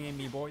gangbanging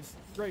me, boys.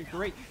 Great,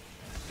 great.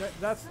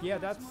 That's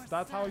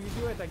how you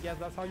do it. I guess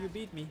that's how you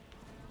beat me.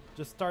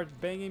 Just start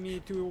banging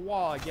me to a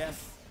wall, I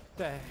guess.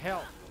 The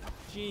hell?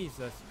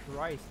 Jesus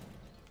Christ.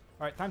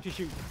 Alright, time to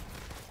shoot.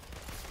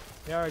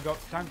 There we go.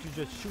 Time to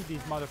just shoot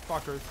these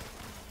motherfuckers.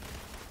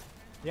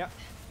 Yeah.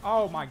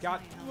 Oh my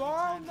God.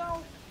 Oh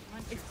no!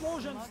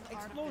 Explosions!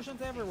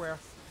 Explosions everywhere.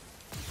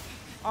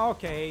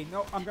 Okay,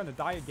 no, I'm gonna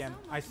die again.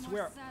 I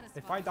swear,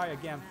 if I die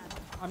again,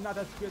 I'm not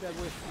as good at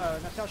with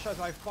Natasha as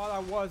I thought I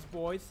was,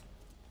 boys.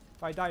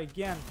 If I die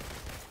again.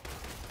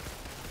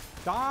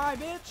 Die,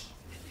 bitch!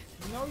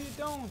 No, you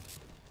don't.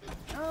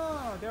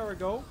 Oh, there we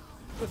go.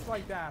 Just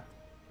like that.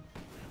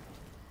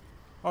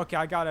 Okay,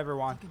 I got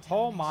everyone.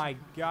 Oh my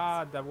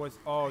God, that was...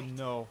 Oh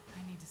no.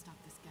 I need to stop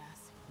this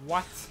gas.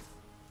 What?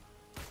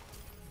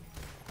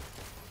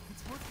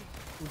 It's working.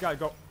 We gotta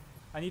go.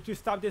 I need to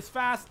stop this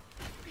fast.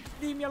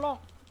 Leave me alone.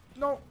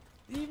 No,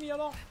 leave me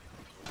alone.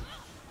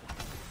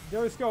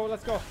 There we go.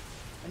 Let's go.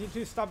 I need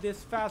to stop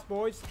this fast,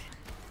 boys.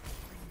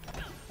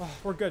 Oh,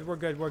 we're good, we're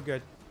good, we're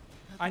good.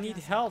 I need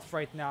health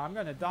right now. I'm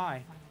gonna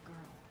die.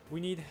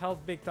 We need health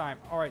big time.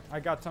 Alright, I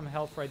got some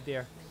health right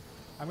there.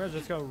 I'm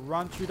just gonna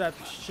run through that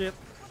shit.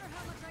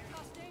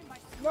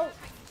 No!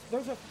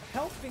 There's a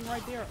health thing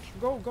right there.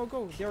 Go, go,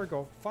 go. There we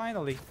go.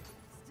 Finally.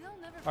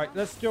 Alright,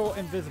 let's go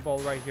invisible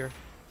right here.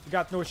 We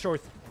got no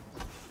choice.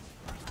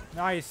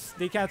 Nice.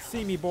 They can't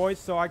see me, boys,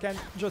 so I can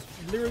just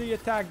literally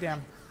attack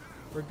them.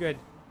 We're good.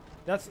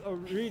 That's a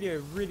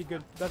really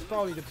good. That's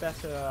probably the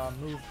best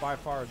move by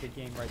far of the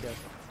game right there.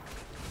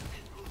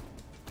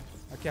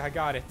 Okay, I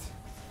got it.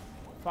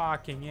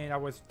 Fucking yeah, that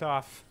was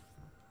tough.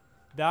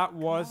 That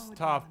was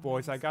tough,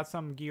 boys. I got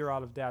some gear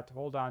out of that.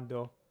 Hold on,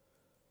 though.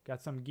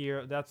 Got some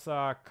gear. That's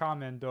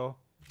common, though.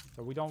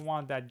 So we don't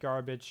want that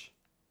garbage.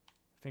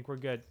 I think we're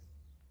good.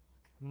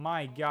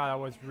 My god, that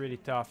was really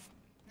tough.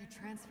 They're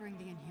transferring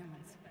the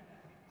Inhumans.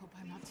 Hope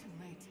I'm not too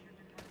late.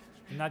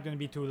 I'm not gonna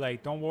be too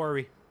late. Don't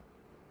worry.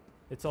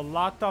 It's a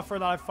lot tougher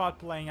than I thought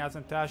playing as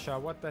Natasha.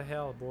 What the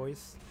hell,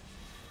 boys?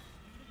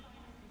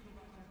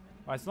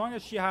 As long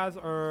as she has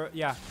her,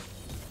 yeah,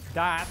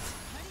 that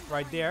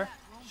right there.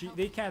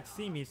 They can't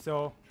see me,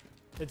 so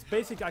it's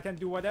basically I can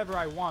do whatever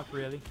I want,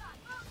 really.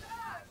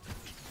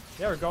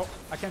 There we go.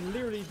 I can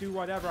literally do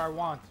whatever I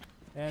want.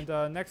 And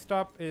next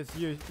up is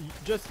you,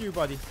 just you,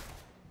 buddy.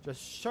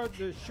 Just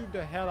shoot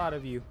the hell out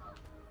of you.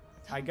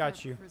 I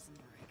got you.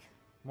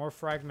 More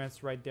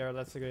fragments right there.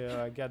 Let's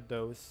get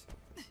those.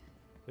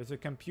 There's a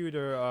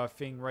computer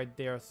thing right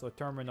there, so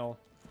terminal.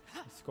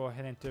 Let's go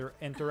ahead and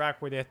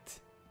interact with it.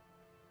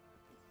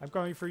 I'm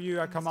coming for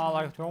you,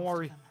 Kamala. Don't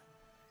worry.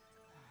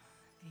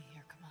 Be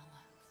here,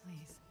 Kamala,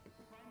 please.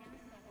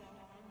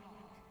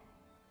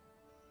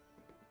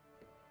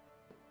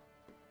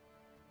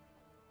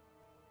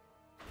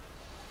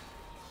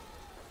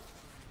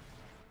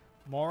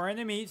 More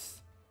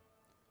enemies.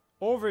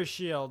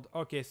 Overshield.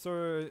 Okay,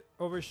 so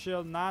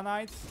overshield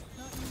nanites.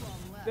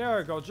 There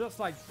we go, just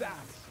like that.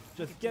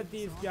 Just get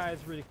these guys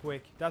really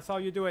quick. That's how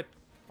you do it.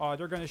 Oh,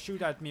 they're gonna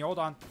shoot at me. Hold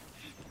on.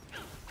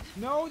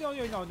 No, no,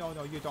 no, no, no,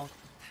 no, you don't.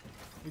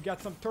 You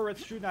got some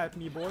turrets shooting at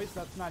me, boys.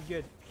 That's not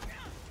good.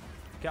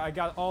 Okay, I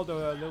got all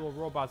the little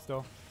robots,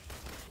 though.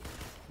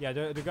 Yeah,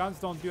 the guns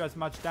don't do as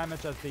much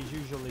damage as they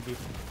usually do.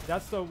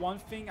 That's the one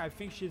thing. I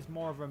think she's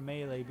more of a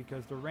melee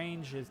because the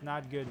range is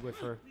not good with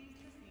her.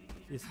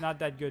 It's not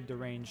that good, the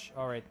range.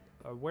 Alright,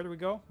 where do we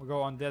go? We'll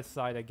go on this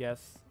side, I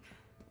guess.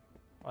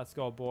 Let's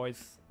go,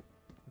 boys.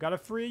 Gotta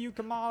free you,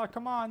 Kamala.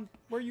 Come on.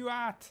 Where you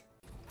at?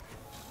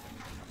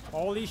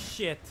 Holy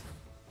shit.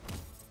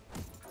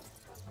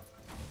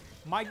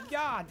 My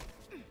god.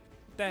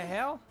 The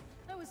hell?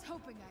 I was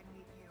hoping I'd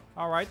meet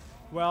you. Alright.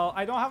 Well,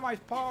 I don't have my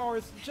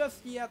powers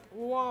just yet.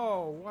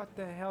 Whoa. What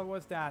the hell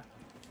was that?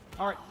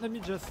 Alright, let me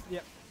just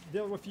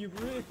deal with you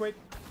really quick.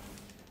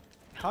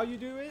 How you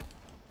do it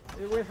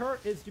with her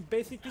is you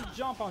basically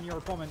jump on your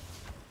opponent.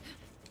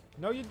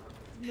 No, you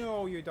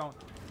don't.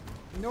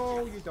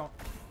 No, you don't.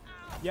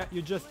 Yeah,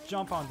 you just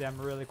jump on them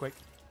really quick.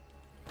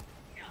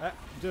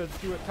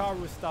 Just do a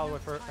Taru style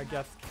with her, I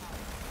guess.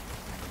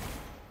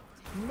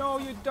 No,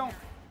 you don't.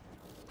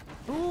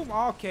 Boom.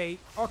 Okay.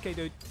 Okay,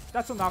 dude.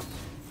 That's enough.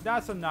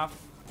 That's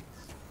enough.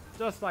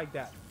 Just like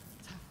that.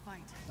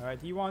 Alright,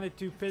 he wanted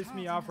to piss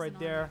me off right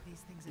there.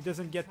 He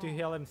doesn't get to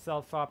heal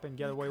himself up and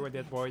get away with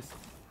it, boys.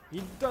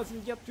 He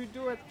doesn't get to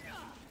do it.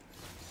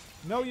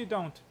 No, you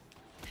don't.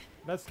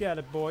 Let's get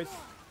it, boys.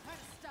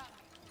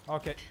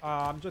 Okay,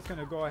 I'm just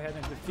gonna go ahead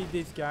and defeat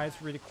these guys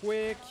really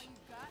quick.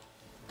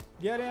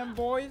 Get him,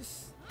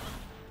 boys.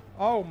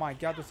 Oh my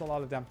god, there's a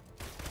lot of them.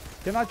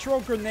 Can I throw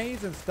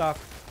grenades and stuff?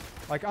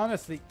 Like,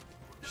 honestly,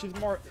 she's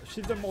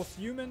the most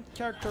human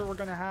character we're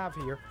gonna have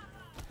here.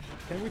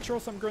 Can we throw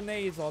some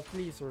grenades at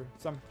least, or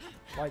some,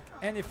 like,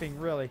 anything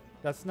really?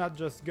 That's not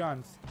just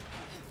guns.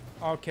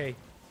 Okay.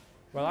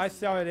 Well, I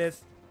see how it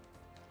is.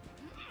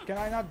 Can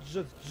I not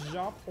just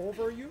jump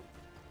over you?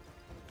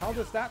 How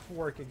does that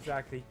work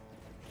exactly?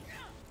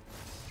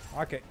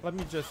 Okay, let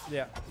me just,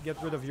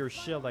 get rid of your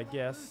shield, I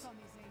guess.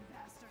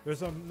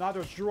 There's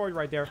another droid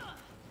right there.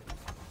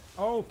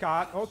 Oh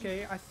god,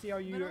 okay, I see how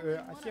you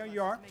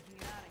are.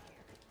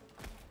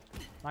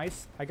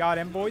 Nice, I got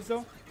him, boys,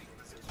 though.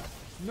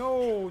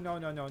 No, no,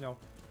 no, no, no.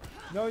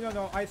 No, no,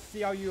 no, I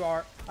see how you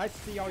are. I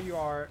see how you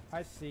are.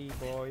 I see,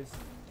 boys.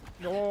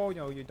 No,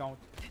 no, you don't.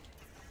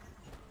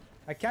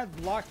 I can't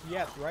block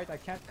yet, right? I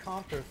can't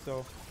counter,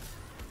 so...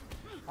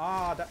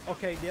 Ah, that,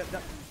 okay, yeah,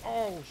 that...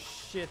 Oh,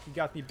 shit, he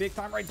got me big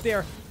time right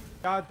there.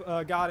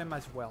 Got him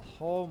as well.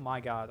 Oh my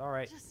god,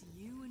 alright.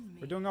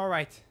 We're doing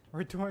alright.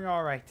 We're doing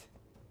alright.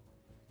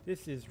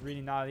 This is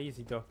really not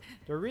easy, though.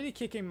 They're really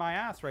kicking my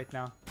ass right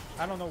now.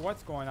 I don't know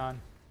what's going on.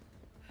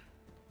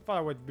 I thought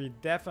I would be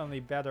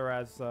definitely better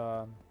as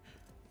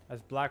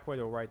Black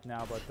Widow right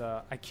now,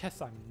 but I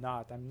guess I'm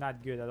not. I'm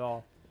not good at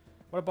all.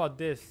 What about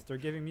this? They're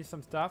giving me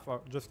some stuff,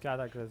 or just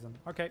Cataclysm?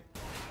 Okay.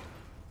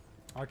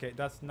 Okay,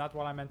 that's not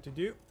what I meant to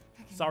do.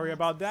 Sorry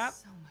about that.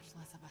 So much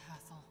less of a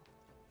hassle.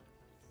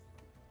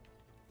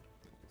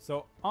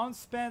 So,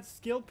 unspent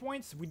skill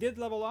points. We did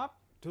level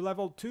up to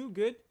level 2.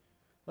 Good.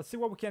 Let's see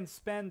what we can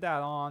spend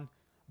that on.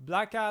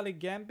 Black Alley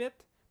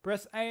Gambit.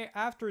 Press A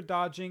after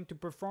dodging to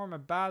perform a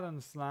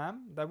Baton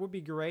Slam. That would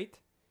be great.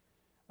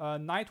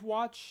 Night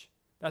Watch.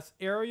 That's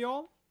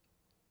aerial.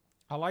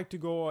 I like to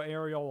go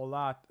aerial a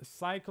lot.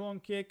 Cyclone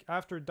Kick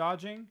after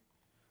dodging.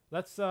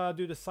 Let's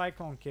do the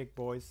Cyclone Kick,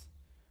 boys.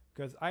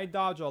 Because I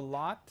dodge a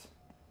lot.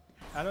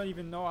 I don't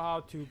even know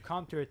how to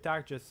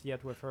counter-attack just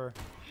yet with her.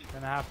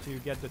 Gonna have to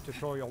get the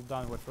tutorial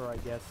done with her, I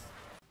guess.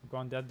 Go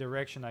in that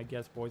direction, I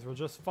guess, boys. We're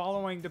just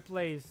following the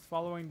place,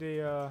 following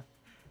the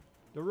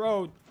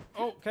road.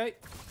 Okay.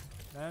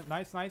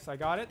 Nice, nice. I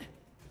got it.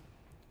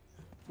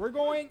 We're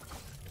going.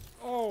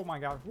 Oh my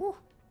god. Woo.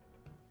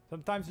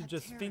 Sometimes you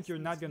just think you're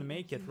not gonna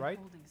make it, right?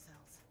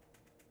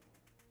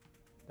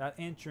 That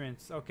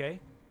entrance. Okay.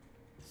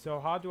 So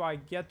how do I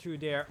get through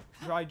there?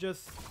 Do I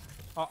just...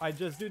 Oh, I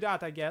just do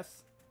that, I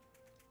guess.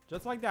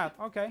 Just like that.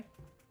 Okay.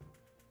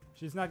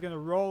 She's not gonna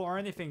roll or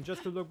anything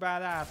just to look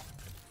badass.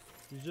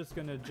 She's just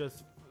gonna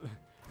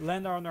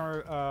land on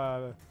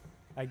her,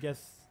 I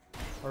guess,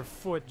 her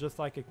foot just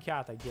like a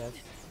cat, I guess.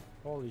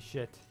 Holy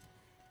shit.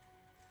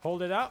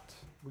 Hold it out.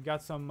 We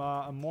got some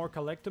more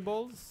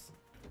collectibles.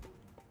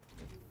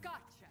 Gotcha.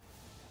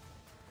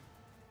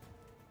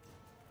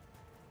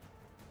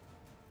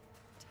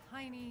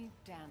 Tiny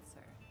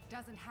Dancer.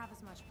 Doesn't have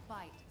as much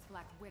bite as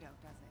Black Widow,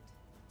 does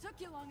it? Took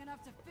you long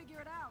enough to figure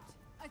it out.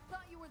 I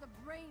thought you were the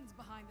brains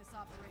behind this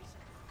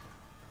operation.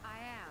 I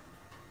am.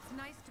 It's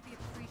nice to be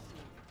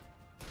appreciated.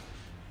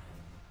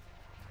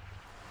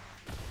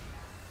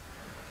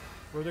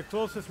 We're the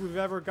closest we've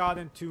ever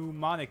gotten to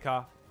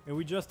Monica, and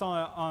we just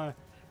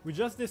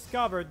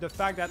discovered the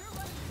fact that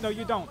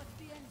you don't.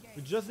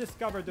 We just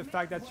discovered the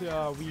fact that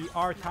we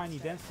are Tiny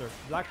Dancer.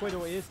 Black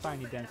Widow is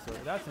Tiny Dancer.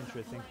 That's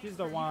interesting. She's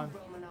the one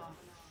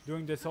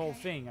doing this whole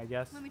thing, I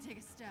guess. Let me take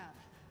a stab.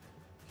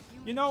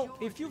 You know,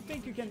 if you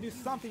think you can do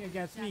something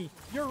against me,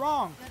 you're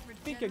wrong.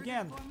 Think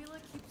again.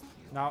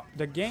 Now,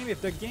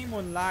 if the game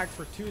would lag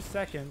for 2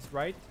 seconds,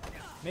 right?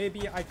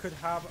 Maybe I could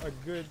have a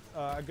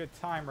good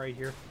time right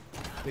here.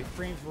 The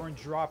frames weren't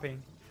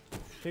dropping.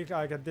 I think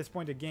like at this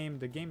point the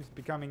game's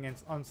becoming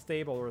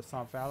unstable or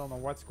something. I don't know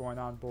what's going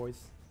on,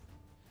 boys.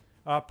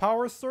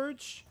 Power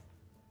surge.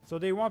 So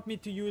they want me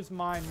to use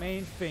my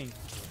main thing.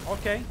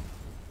 Okay.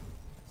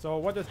 So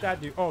what does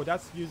that do? Oh,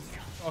 that's use.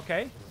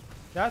 Okay,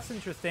 that's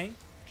interesting.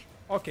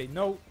 Okay,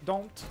 no,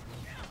 don't.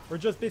 We're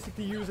just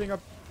basically using an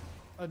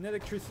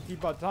electricity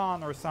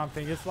baton or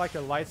something. It's like a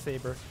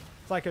lightsaber.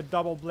 It's like a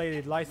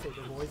double-bladed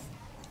lightsaber, boys.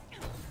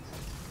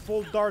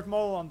 Full Darth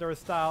Maul under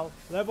style.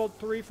 Level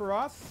 3 for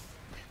us.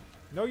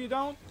 No, you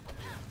don't.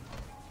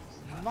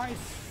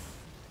 Nice.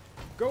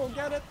 Go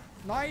get it.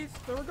 Nice.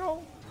 There we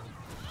go.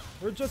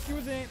 We're just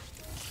using it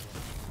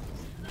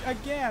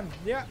again.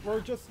 Yeah,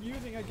 we're just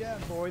using again,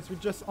 boys. We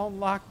just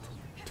unlocked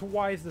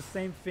twice the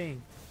same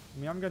thing. I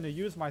mean, I'm gonna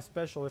use my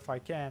special if I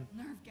can.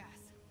 Nerve gas.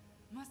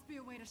 Must be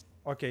a way to...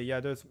 Okay, yeah,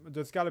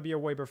 there's gotta be a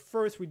way. But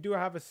first, we do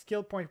have a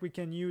skill point we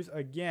can use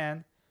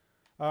again.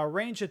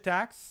 Range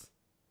attacks.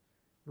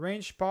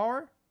 Range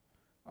power.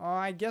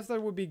 I guess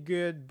that would be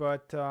good,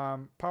 but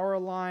power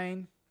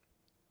line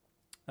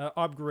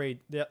upgrade.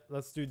 Yeah,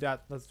 let's do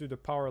that. Let's do the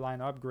power line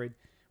upgrade.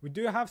 We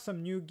do have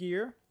some new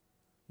gear.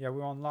 Yeah,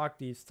 we unlocked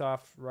these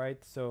stuff,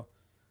 right? So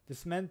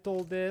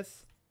dismantle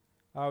this.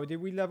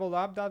 Did we level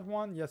up that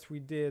one? Yes, we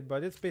did,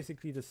 but it's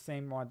basically the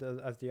same one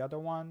as the other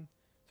one.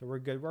 So we're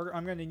good.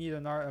 I'm gonna need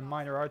a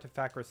minor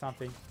artifact or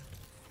something.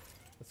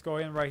 Let's go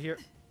in right here.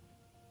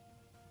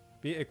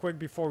 Be quick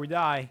before we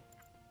die.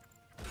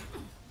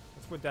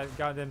 Let's put that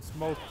goddamn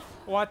smoke.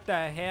 What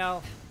the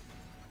hell?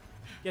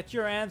 Get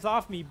your hands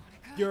off me,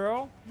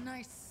 girl.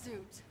 Nice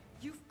suit.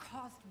 You've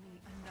caused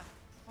me enough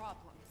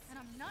problems. And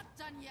I'm not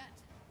done yet.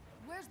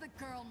 Where's the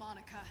girl,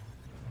 Monica?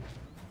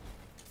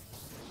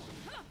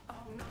 Oh,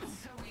 not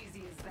so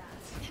easy as that.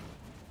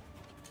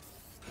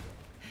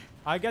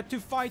 I get to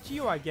fight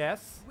you, I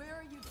guess. Where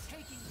are you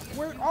taking me?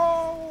 Where?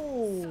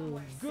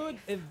 Oh, good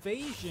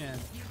evasion.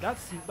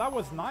 That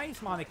was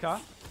nice,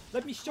 Monica.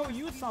 Let me show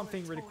you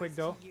something really quick,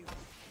 though.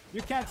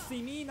 You can't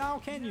see me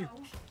now, can you?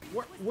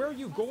 Where are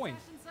you going?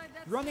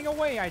 Running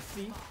away, I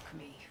see.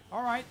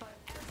 All right,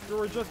 you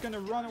were just gonna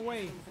run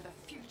away.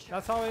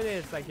 That's how it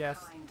is, I guess.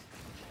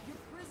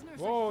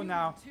 Whoa,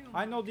 now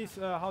I know these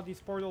how these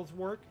portals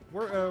work.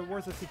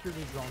 Where's the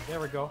security drone? There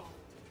we go.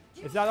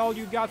 Is that all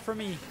you got for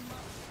me?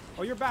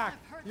 Oh, you're back.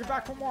 You're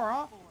back for more,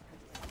 huh?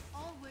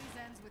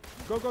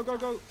 Go, go, go,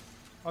 go.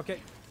 Okay.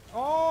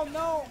 Oh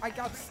no, I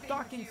got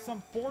stuck in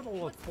some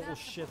portal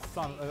bullshit,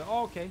 son.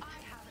 Okay.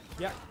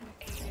 Yeah.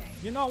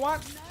 You know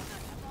what?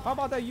 How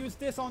about I use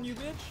this on you,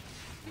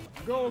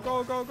 bitch? Go,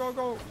 go, go, go,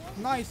 go.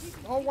 Nice.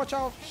 Oh, watch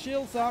out.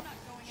 Shields up.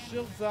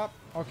 Shields up.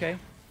 Okay.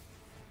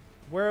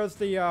 Where's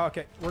the,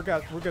 okay. We're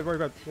good. We're good. We're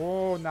good.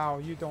 Oh, now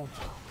you don't.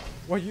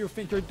 What do you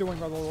think you're doing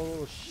with the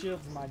little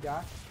shields, my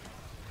guy?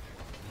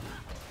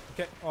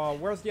 Okay.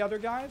 Where's the other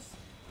guys?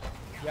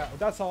 Yeah,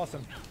 that's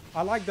awesome.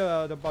 I like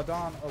the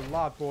baton a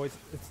lot, boys.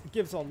 It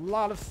gives a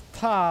lot of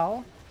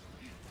style.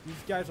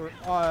 These guys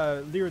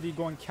are literally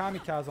going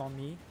kamikaze on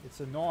me.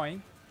 It's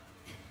annoying.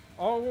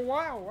 Oh,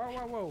 wow. Whoa,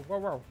 whoa, whoa, whoa,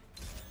 whoa.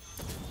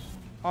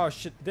 Oh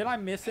shit, did I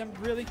miss him?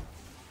 Really?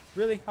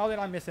 Really? How did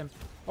I miss him?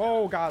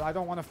 Oh god, I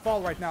don't want to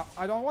fall right now.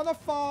 I don't want to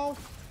fall.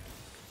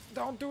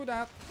 Don't do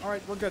that.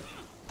 Alright, we're good.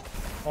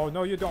 Oh,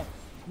 no you don't.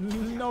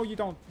 No you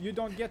don't. You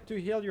don't get to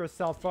heal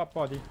yourself up,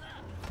 buddy.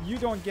 You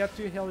don't get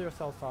to heal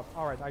yourself up.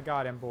 Alright, I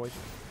got him, boys.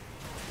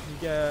 You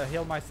gotta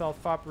heal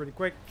myself up really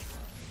quick.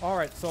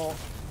 Alright, so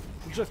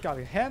we just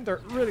gotta hand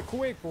her really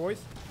quick,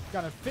 boys.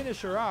 Gonna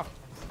finish her off.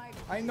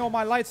 I know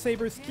my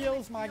lightsaber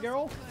skills, my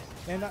girl.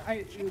 And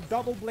I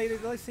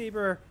double-bladed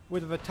lightsaber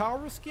with the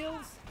tower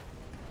skills.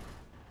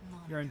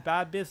 You're in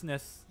bad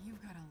business.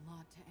 You've got a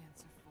lot to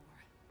answer for.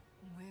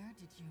 Where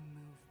did you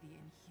move the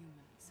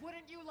Inhumans?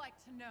 Wouldn't you like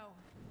to know?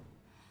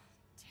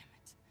 Damn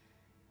it.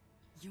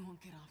 You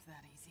won't get off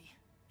that easy.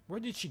 Where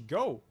did she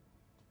go?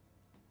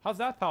 How's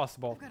that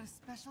possible? I've got a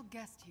special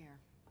guest here.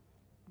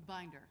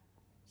 Binder.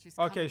 She's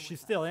Okay, coming she's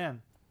with still us.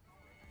 in.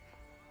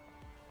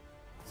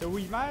 So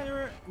we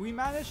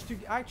managed to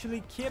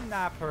actually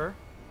kidnap her.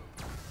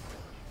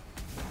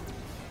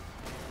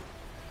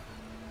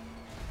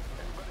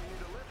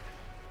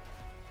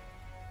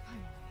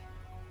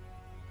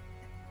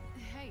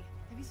 Hey,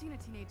 have you seen a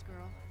teenage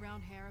girl,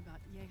 brown hair, about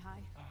yay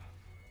high?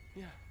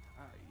 Yeah,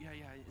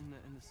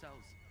 in the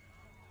cells.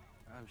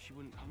 She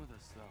wouldn't come with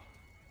us though.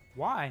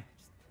 Why?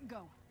 Just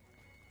go.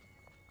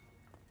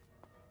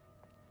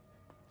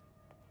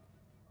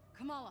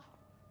 Kamala.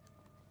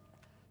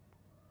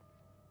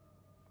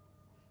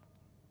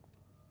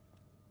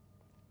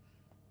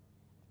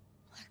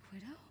 Black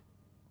Widow?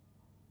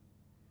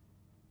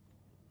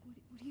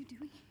 What are you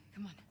doing?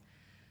 Come on.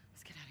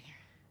 Let's get out of here.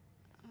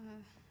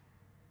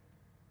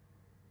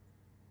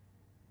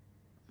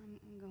 I'm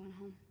going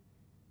home.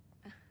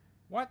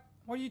 What?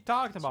 What are you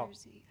talking about?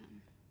 Jersey,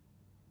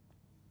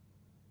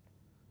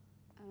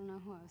 I don't know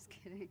who I was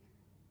kidding.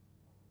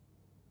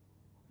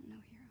 I'm no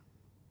hero.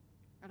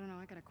 I don't know,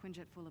 I got a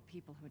Quinjet full of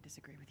people who would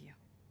disagree with you.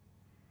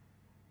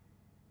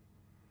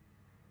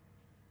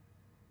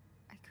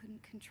 I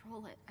couldn't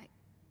control it. I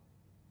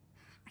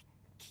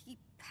keep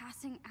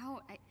passing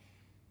out. I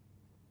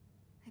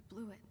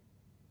blew it.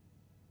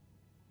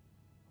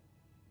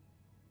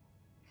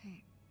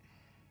 Hey.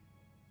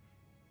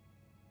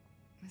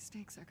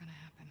 Mistakes are gonna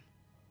happen.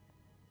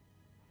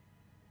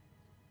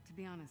 To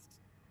be honest,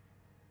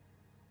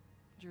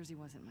 Jersey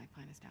wasn't my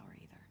finest hour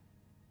either.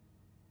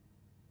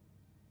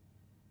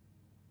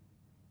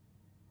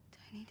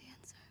 Tiny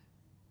Dancer.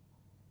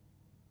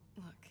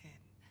 Look,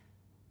 kid.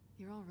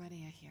 You're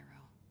already a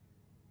hero.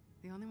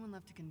 The only one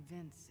left to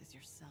convince is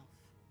yourself.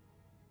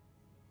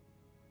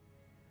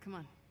 Come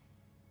on.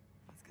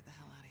 Let's get the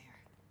hell out of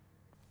here.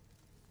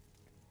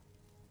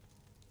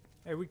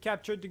 Hey, we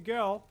captured the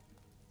girl.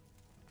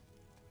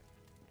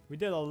 We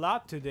did a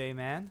lot today,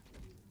 man.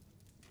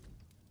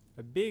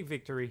 A big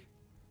victory.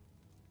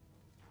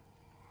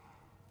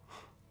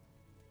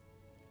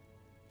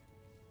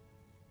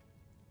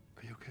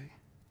 Are you okay?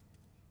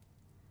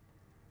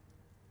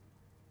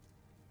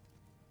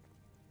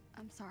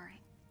 I'm sorry.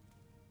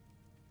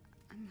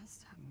 I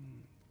messed up.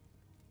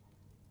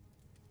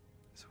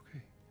 It's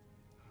okay.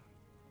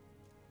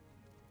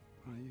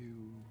 Why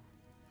don't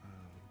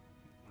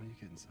you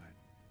get inside?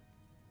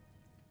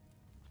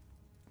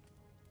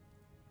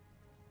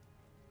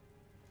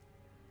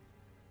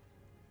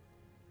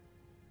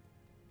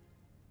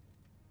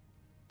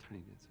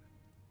 Tiny Dancer.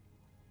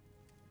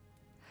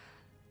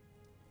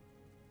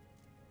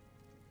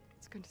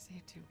 It's good to see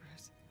you too,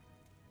 Bruce.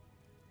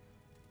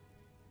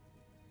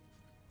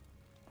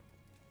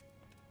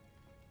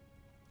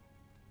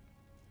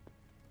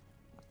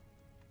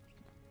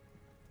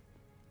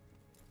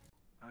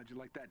 How'd you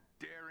like that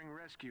daring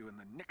rescue in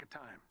the nick of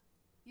time?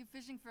 You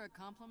fishing for a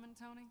compliment,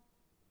 Tony?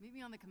 Meet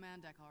me on the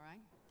command deck, all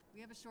right?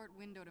 We have a short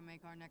window to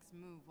make our next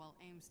move while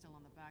AIM's still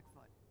on the back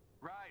foot.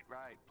 Right.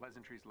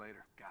 Pleasantries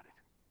later. Got it.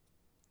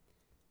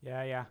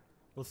 Yeah.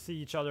 We'll see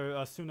each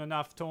other soon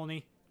enough,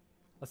 Tony.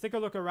 Let's take a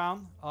look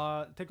around.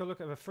 Take a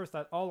look at first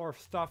at all our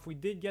stuff. We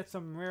did get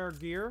some rare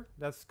gear.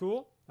 That's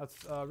cool. That's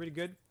really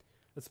good.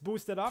 Let's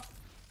boost it up.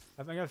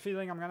 I got a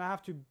feeling I'm gonna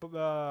have to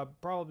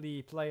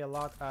probably play a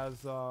lot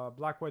as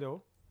Black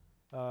Widow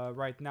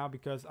right now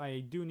because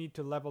I do need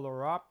to level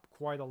her up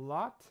quite a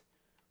lot.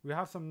 We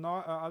have some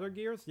other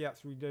gears.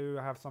 Yes, we do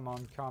have some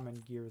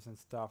uncommon gears and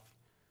stuff.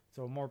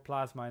 So more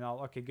plasma and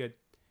all. Okay, good.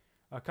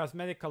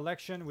 Cosmetic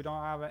collection. We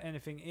don't have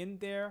anything in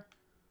there.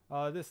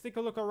 Let's take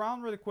a look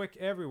around really quick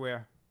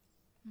everywhere.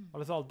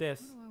 What is all this?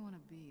 Who do I want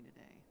to be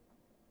today?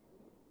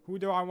 Who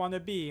do I want to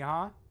be,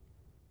 huh?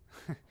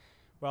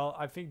 Well,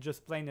 I think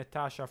just plain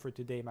Natasha for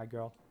today, my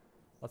girl.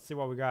 Let's see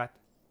what we got.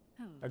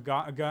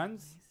 Hello.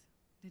 Guns?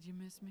 Did you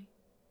miss me?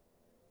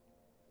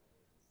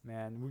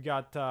 Man, we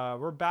got,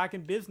 we're back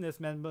in business,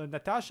 man. But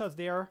Natasha's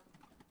there.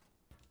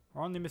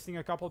 We're only missing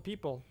a couple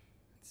people.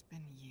 It's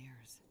been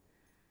years.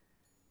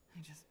 I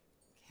just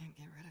can't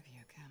get rid of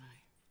you, can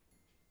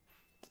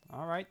I?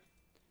 Alright.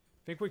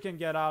 Think we can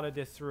get out of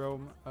this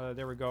room.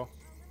 There we go.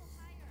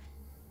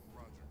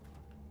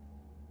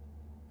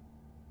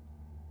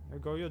 There we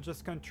we go. You're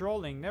just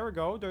controlling. There we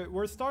go.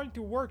 We're starting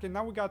to work, and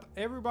now we got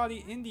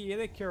everybody in the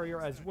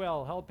helicarrier as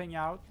well helping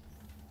out.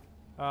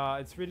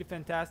 It's really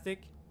fantastic.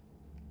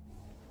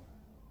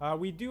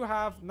 We do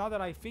have, now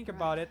that I think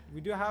about it,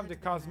 we do have the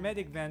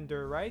cosmetic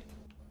vendor, right?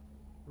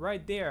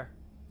 Right there.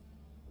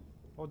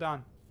 Hold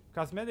on.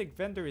 Cosmetic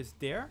vendor is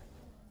there?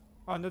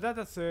 Oh, no,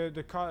 that's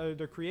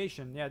the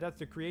creation. Yeah, that's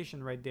the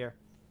creation right there.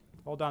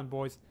 Hold on,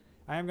 boys.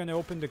 I am going to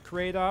open the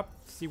crate up,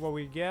 see what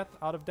we get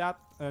out of that.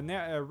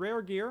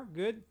 Rare gear,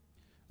 good.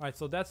 Alright,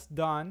 so that's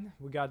done.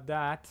 We got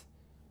that.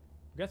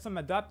 We got some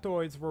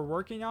adaptoids we're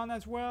working on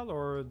as well,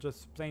 or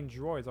just plain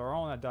droids, our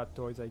own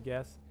adaptoids, I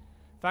guess.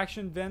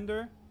 Faction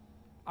vendor.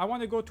 I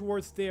want to go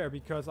towards there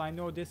because I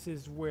know this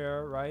is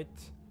where, right?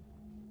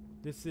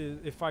 This is,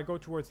 if I go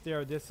towards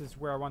there, this is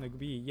where I want to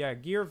be. Yeah,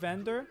 gear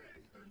vendor.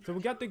 So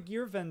we got the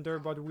gear vendor,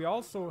 but we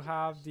also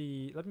have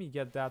the, let me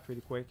get that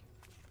really quick.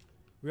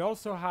 We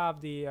also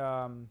have the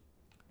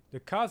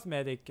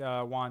cosmetic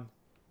one.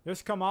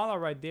 There's Kamala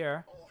right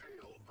there.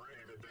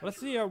 Let's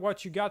see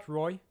what you got,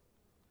 Roy.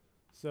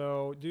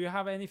 So, do you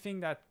have anything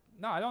that...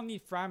 No, I don't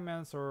need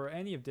fragments or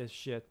any of this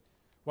shit.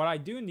 What I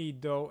do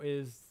need, though,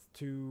 is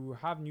to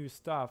have new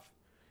stuff.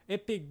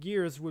 Epic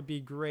gears would be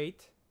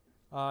great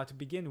to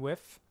begin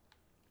with.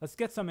 Let's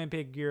get some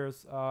epic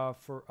gears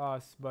for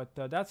us. But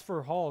that's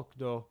for Hulk,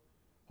 though.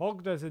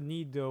 Hulk doesn't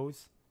need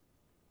those.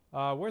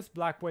 Where's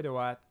Black Widow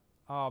at?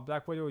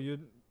 Black Widow, you...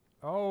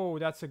 Oh,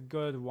 that's a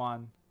good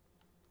one.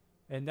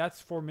 And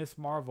that's for Miss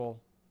Marvel.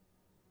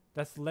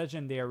 That's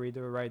legendary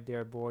right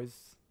there,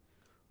 boys.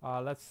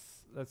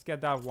 Let's get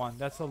that one.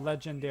 That's a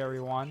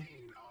legendary one.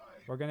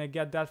 We're gonna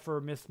get that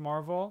for Miss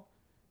Marvel.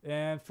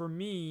 And for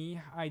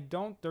me,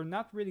 they're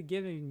not really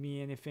giving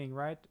me anything,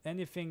 right?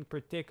 Anything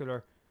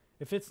particular.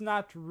 If it's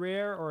not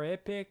rare or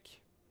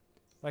epic,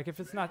 like if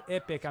it's not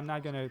epic, I'm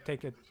not gonna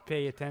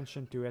pay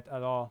attention to it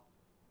at all.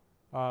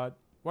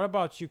 What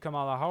about you,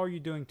 Kamala? How are you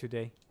doing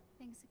today?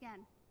 Thanks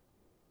again.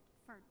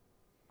 For...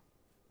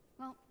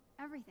 well,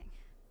 everything.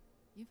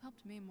 You've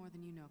helped me more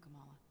than you know,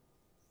 Kamala.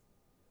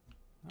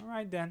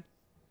 Alright then.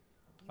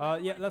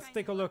 Yeah, let's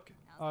take a look.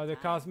 The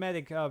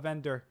cosmetic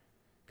vendor.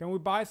 Can we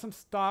buy some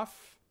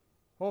stuff?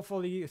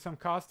 Hopefully some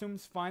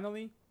costumes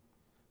finally.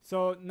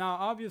 So now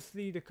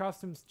obviously the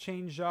costumes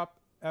change up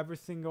every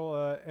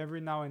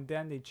now and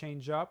then they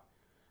change up.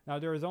 Now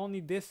there is only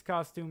this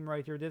costume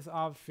right here, this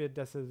outfit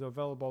that is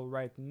available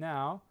right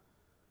now.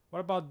 What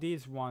about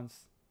these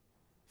ones?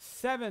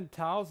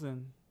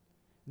 7,000.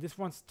 This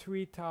one's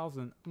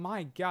 3,000.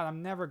 My god,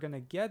 I'm never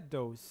gonna get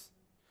those.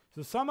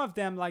 So some of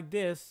them like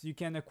this, you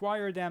can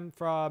acquire them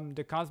from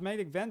the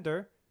cosmetic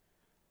vendor.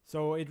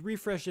 So it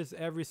refreshes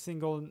every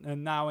single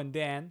now and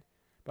then.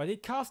 But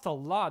it costs a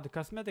lot. The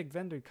cosmetic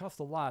vendor costs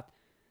a lot.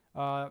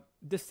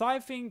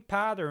 Deciphering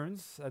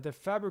patterns at the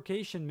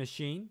fabrication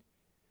machine.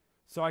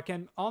 So I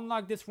can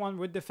unlock this one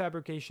with the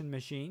fabrication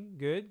machine.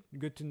 Good.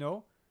 Good to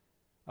know.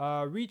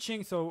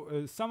 Reaching.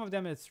 So some of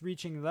them it's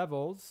reaching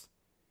levels.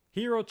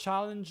 Hero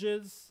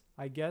challenges.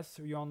 I guess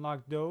you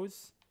unlock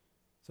those.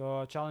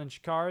 So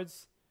challenge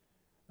cards.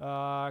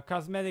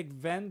 Cosmetic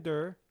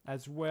vendor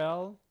as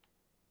well.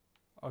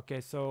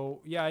 Okay,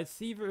 so yeah,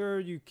 it's either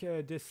you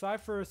can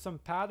decipher some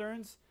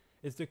patterns,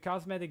 it's the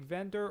cosmetic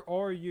vendor,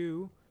 or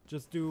you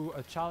just do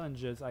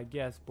challenges, I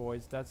guess,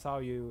 boys. That's how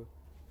you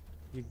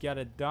get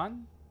it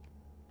done.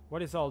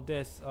 What is all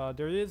this?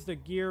 There is the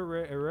gear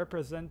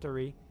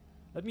repository.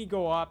 Let me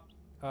go up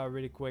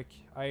really quick.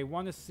 I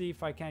want to see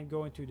if I can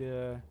go into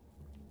the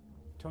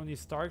Tony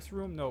Stark's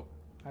room. No,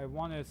 I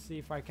want to see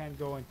if I can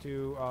go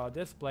into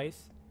this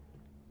place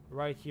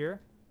right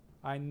here.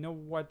 I know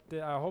what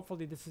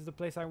hopefully this is the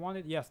place I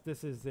wanted. Yes,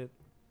 this is it.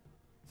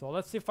 So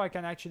let's see if I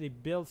can actually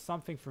build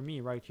something for me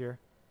right here.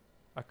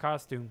 A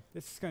costume.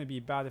 This is gonna be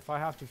bad if I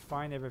have to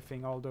find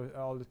everything all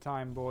the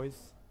time, boys.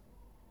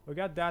 We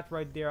got that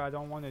right there. I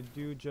don't want to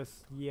do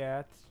just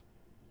yet.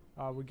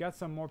 We got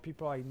some more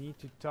people I need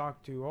to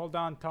talk to. Hold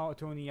on,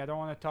 Tony. I don't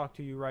want to talk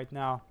to you right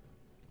now.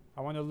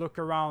 I want to look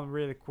around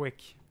really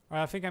quick.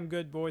 I think I'm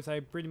good, boys. I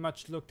pretty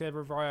much looked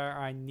everywhere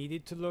I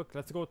needed to look.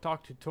 Let's go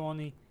talk to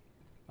Tony.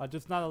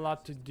 There's not a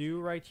lot to do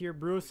right here.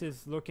 Bruce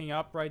is looking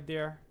up right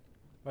there.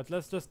 But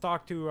let's just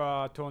talk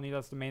to Tony.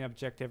 That's the main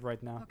objective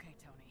right now. Okay,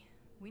 Tony.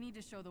 We need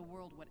to show the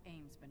world what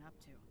AIM's been up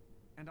to.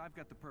 And I've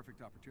got the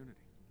perfect opportunity.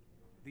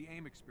 The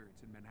AIM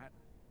experience in Manhattan.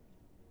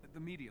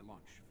 The media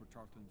launch for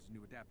Tarleton's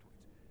new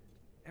adaptoids.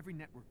 Every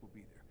network will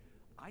be there.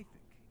 I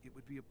think it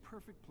would be a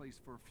perfect place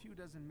for a few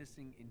dozen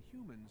missing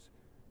Inhumans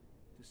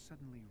to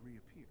suddenly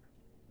reappear.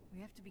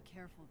 We have to be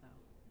careful,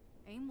 though.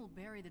 AIM will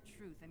bury the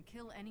truth and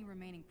kill any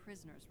remaining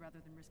prisoners rather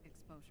than risk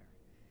exposure.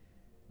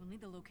 We'll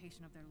need the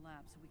location of their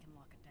lab so we can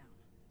lock it down.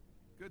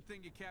 Good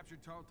thing you captured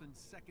Tarleton's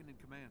second in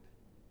command.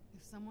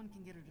 If someone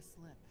can get her to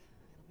slip,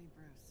 it'll be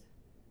Bruce.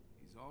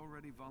 He's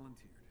already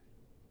volunteered.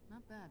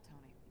 Not bad,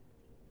 Tony.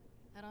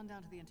 Head on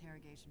down to the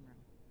interrogation room.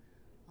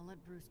 I'll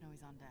let Bruce know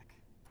he's on deck.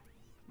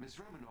 Miss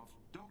Romanoff,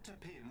 Dr.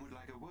 Pym would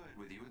like a word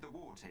with you at the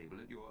war table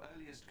at your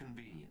earliest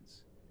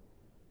convenience.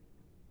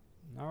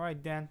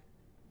 Alright then.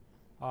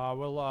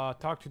 We'll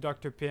talk to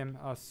Dr. Pym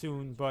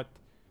soon, but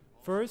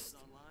first,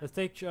 let's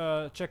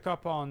check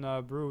up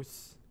on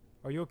Bruce.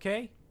 Are you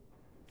okay?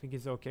 I think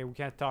he's okay. We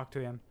can't talk to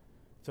him.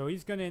 So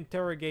he's gonna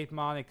interrogate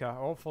Monica.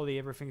 Hopefully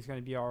everything's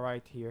gonna be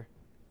alright here.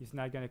 He's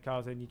not gonna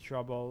cause any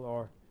trouble,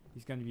 or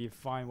he's gonna be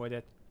fine with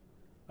it.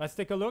 Let's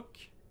take a look.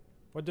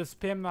 What does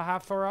Pym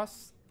have for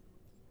us?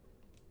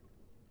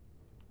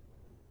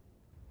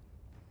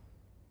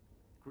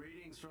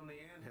 Greetings from the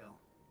anthill.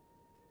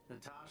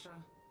 Natasha,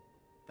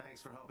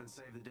 thanks for helping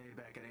save the day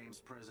back at Ames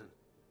Prison,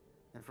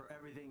 and for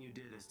everything you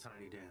did as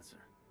Tiny Dancer.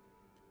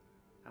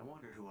 I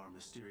wondered who our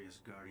mysterious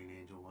guardian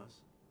angel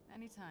was.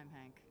 Anytime,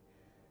 Hank.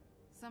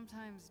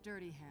 Sometimes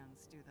dirty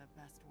hands do the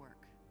best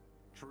work.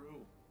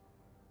 True.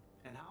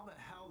 And how the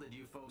hell did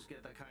you folks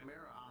get the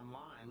Chimera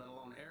online, let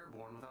alone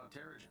airborne, without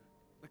Terrigen?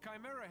 The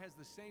Chimera has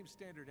the same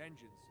standard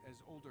engines as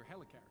older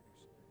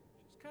helicarriers.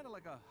 She's kind of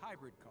like a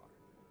hybrid car.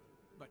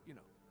 But, you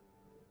know,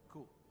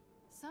 cool.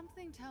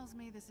 Something tells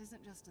me this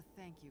isn't just a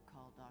thank you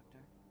call,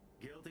 Doctor.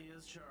 Guilty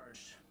as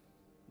charged.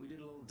 We did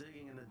a little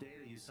digging in the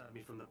data you sent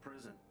me from the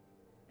prison.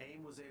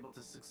 AIM was able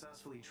to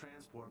successfully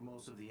transport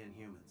most of the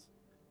Inhumans.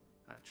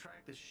 I've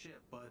tracked the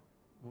ship, but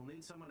we'll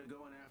need someone to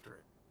go in after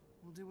it.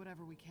 We'll do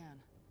whatever we can.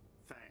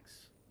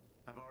 Thanks.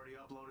 I've already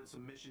uploaded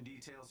some mission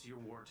details to your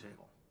war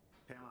table.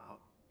 Pam out.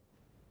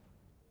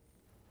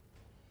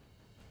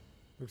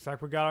 Looks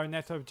like we got our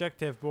next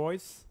objective,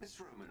 boys. Miss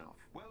Romanoff,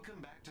 welcome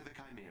back to the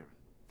Chimera.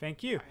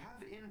 Thank you. I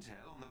have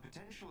intel on the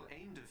potential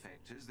AIM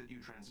defectors that you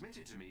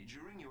transmitted to me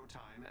during your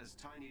time as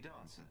Tiny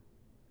Dancer.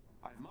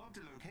 I've marked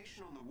a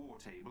location on the war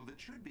table that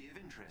should be of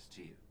interest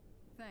to you.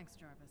 Thanks,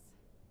 Jarvis.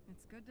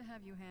 It's good to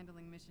have you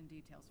handling mission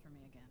details for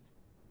me again.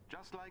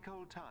 Just like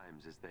old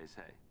times, as they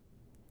say.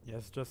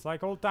 Yes, just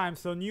like old times.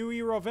 So new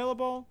hero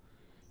available.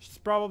 She's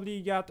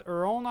probably got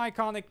her own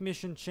iconic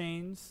mission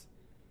chains.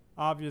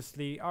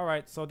 Obviously.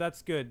 Alright, so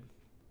that's good.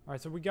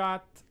 Alright, so we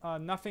got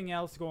nothing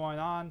else going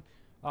on.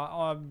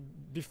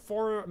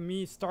 Before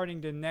me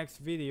starting the next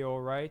video,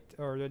 right?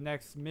 Or the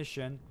next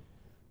mission,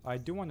 I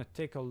do want to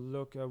take a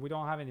look. We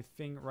don't have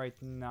anything right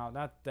now.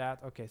 Not that.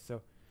 Okay,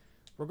 so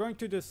we're going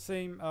to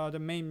the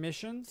main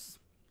missions.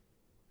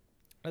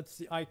 Let's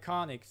see,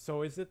 iconic.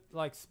 So is it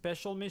like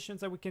special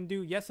missions that we can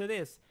do? Yes, it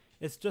is.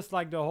 It's just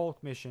like the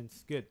Hulk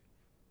missions. Good.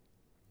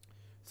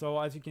 So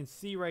as you can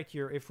see right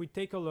here, if we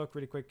take a look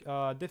really quick,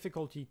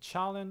 difficulty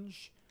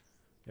challenge.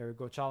 There we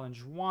go,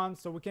 challenge 1.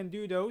 So we can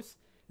do those.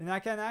 And I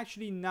can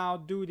actually now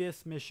do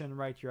this mission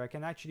right here. I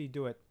can actually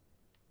do it.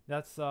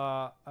 That's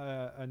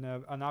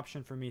an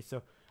option for me.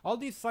 So all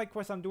these side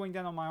quests, I'm doing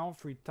them on my own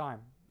free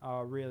time,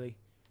 really.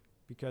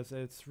 Because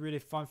it's really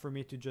fun for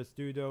me to just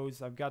do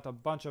those. I've got a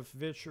bunch of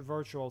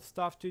virtual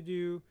stuff to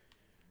do.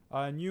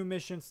 New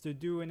missions to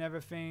do and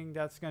everything.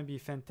 That's going to be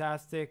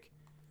fantastic.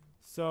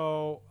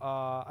 So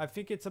I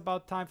think it's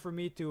about time for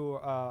me to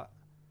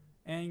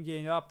end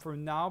it up for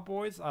now,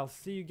 boys. I'll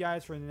see you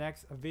guys for the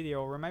next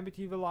video. Remember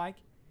to leave a like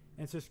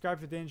and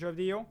subscribe if you enjoyed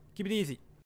the video. Keep it easy.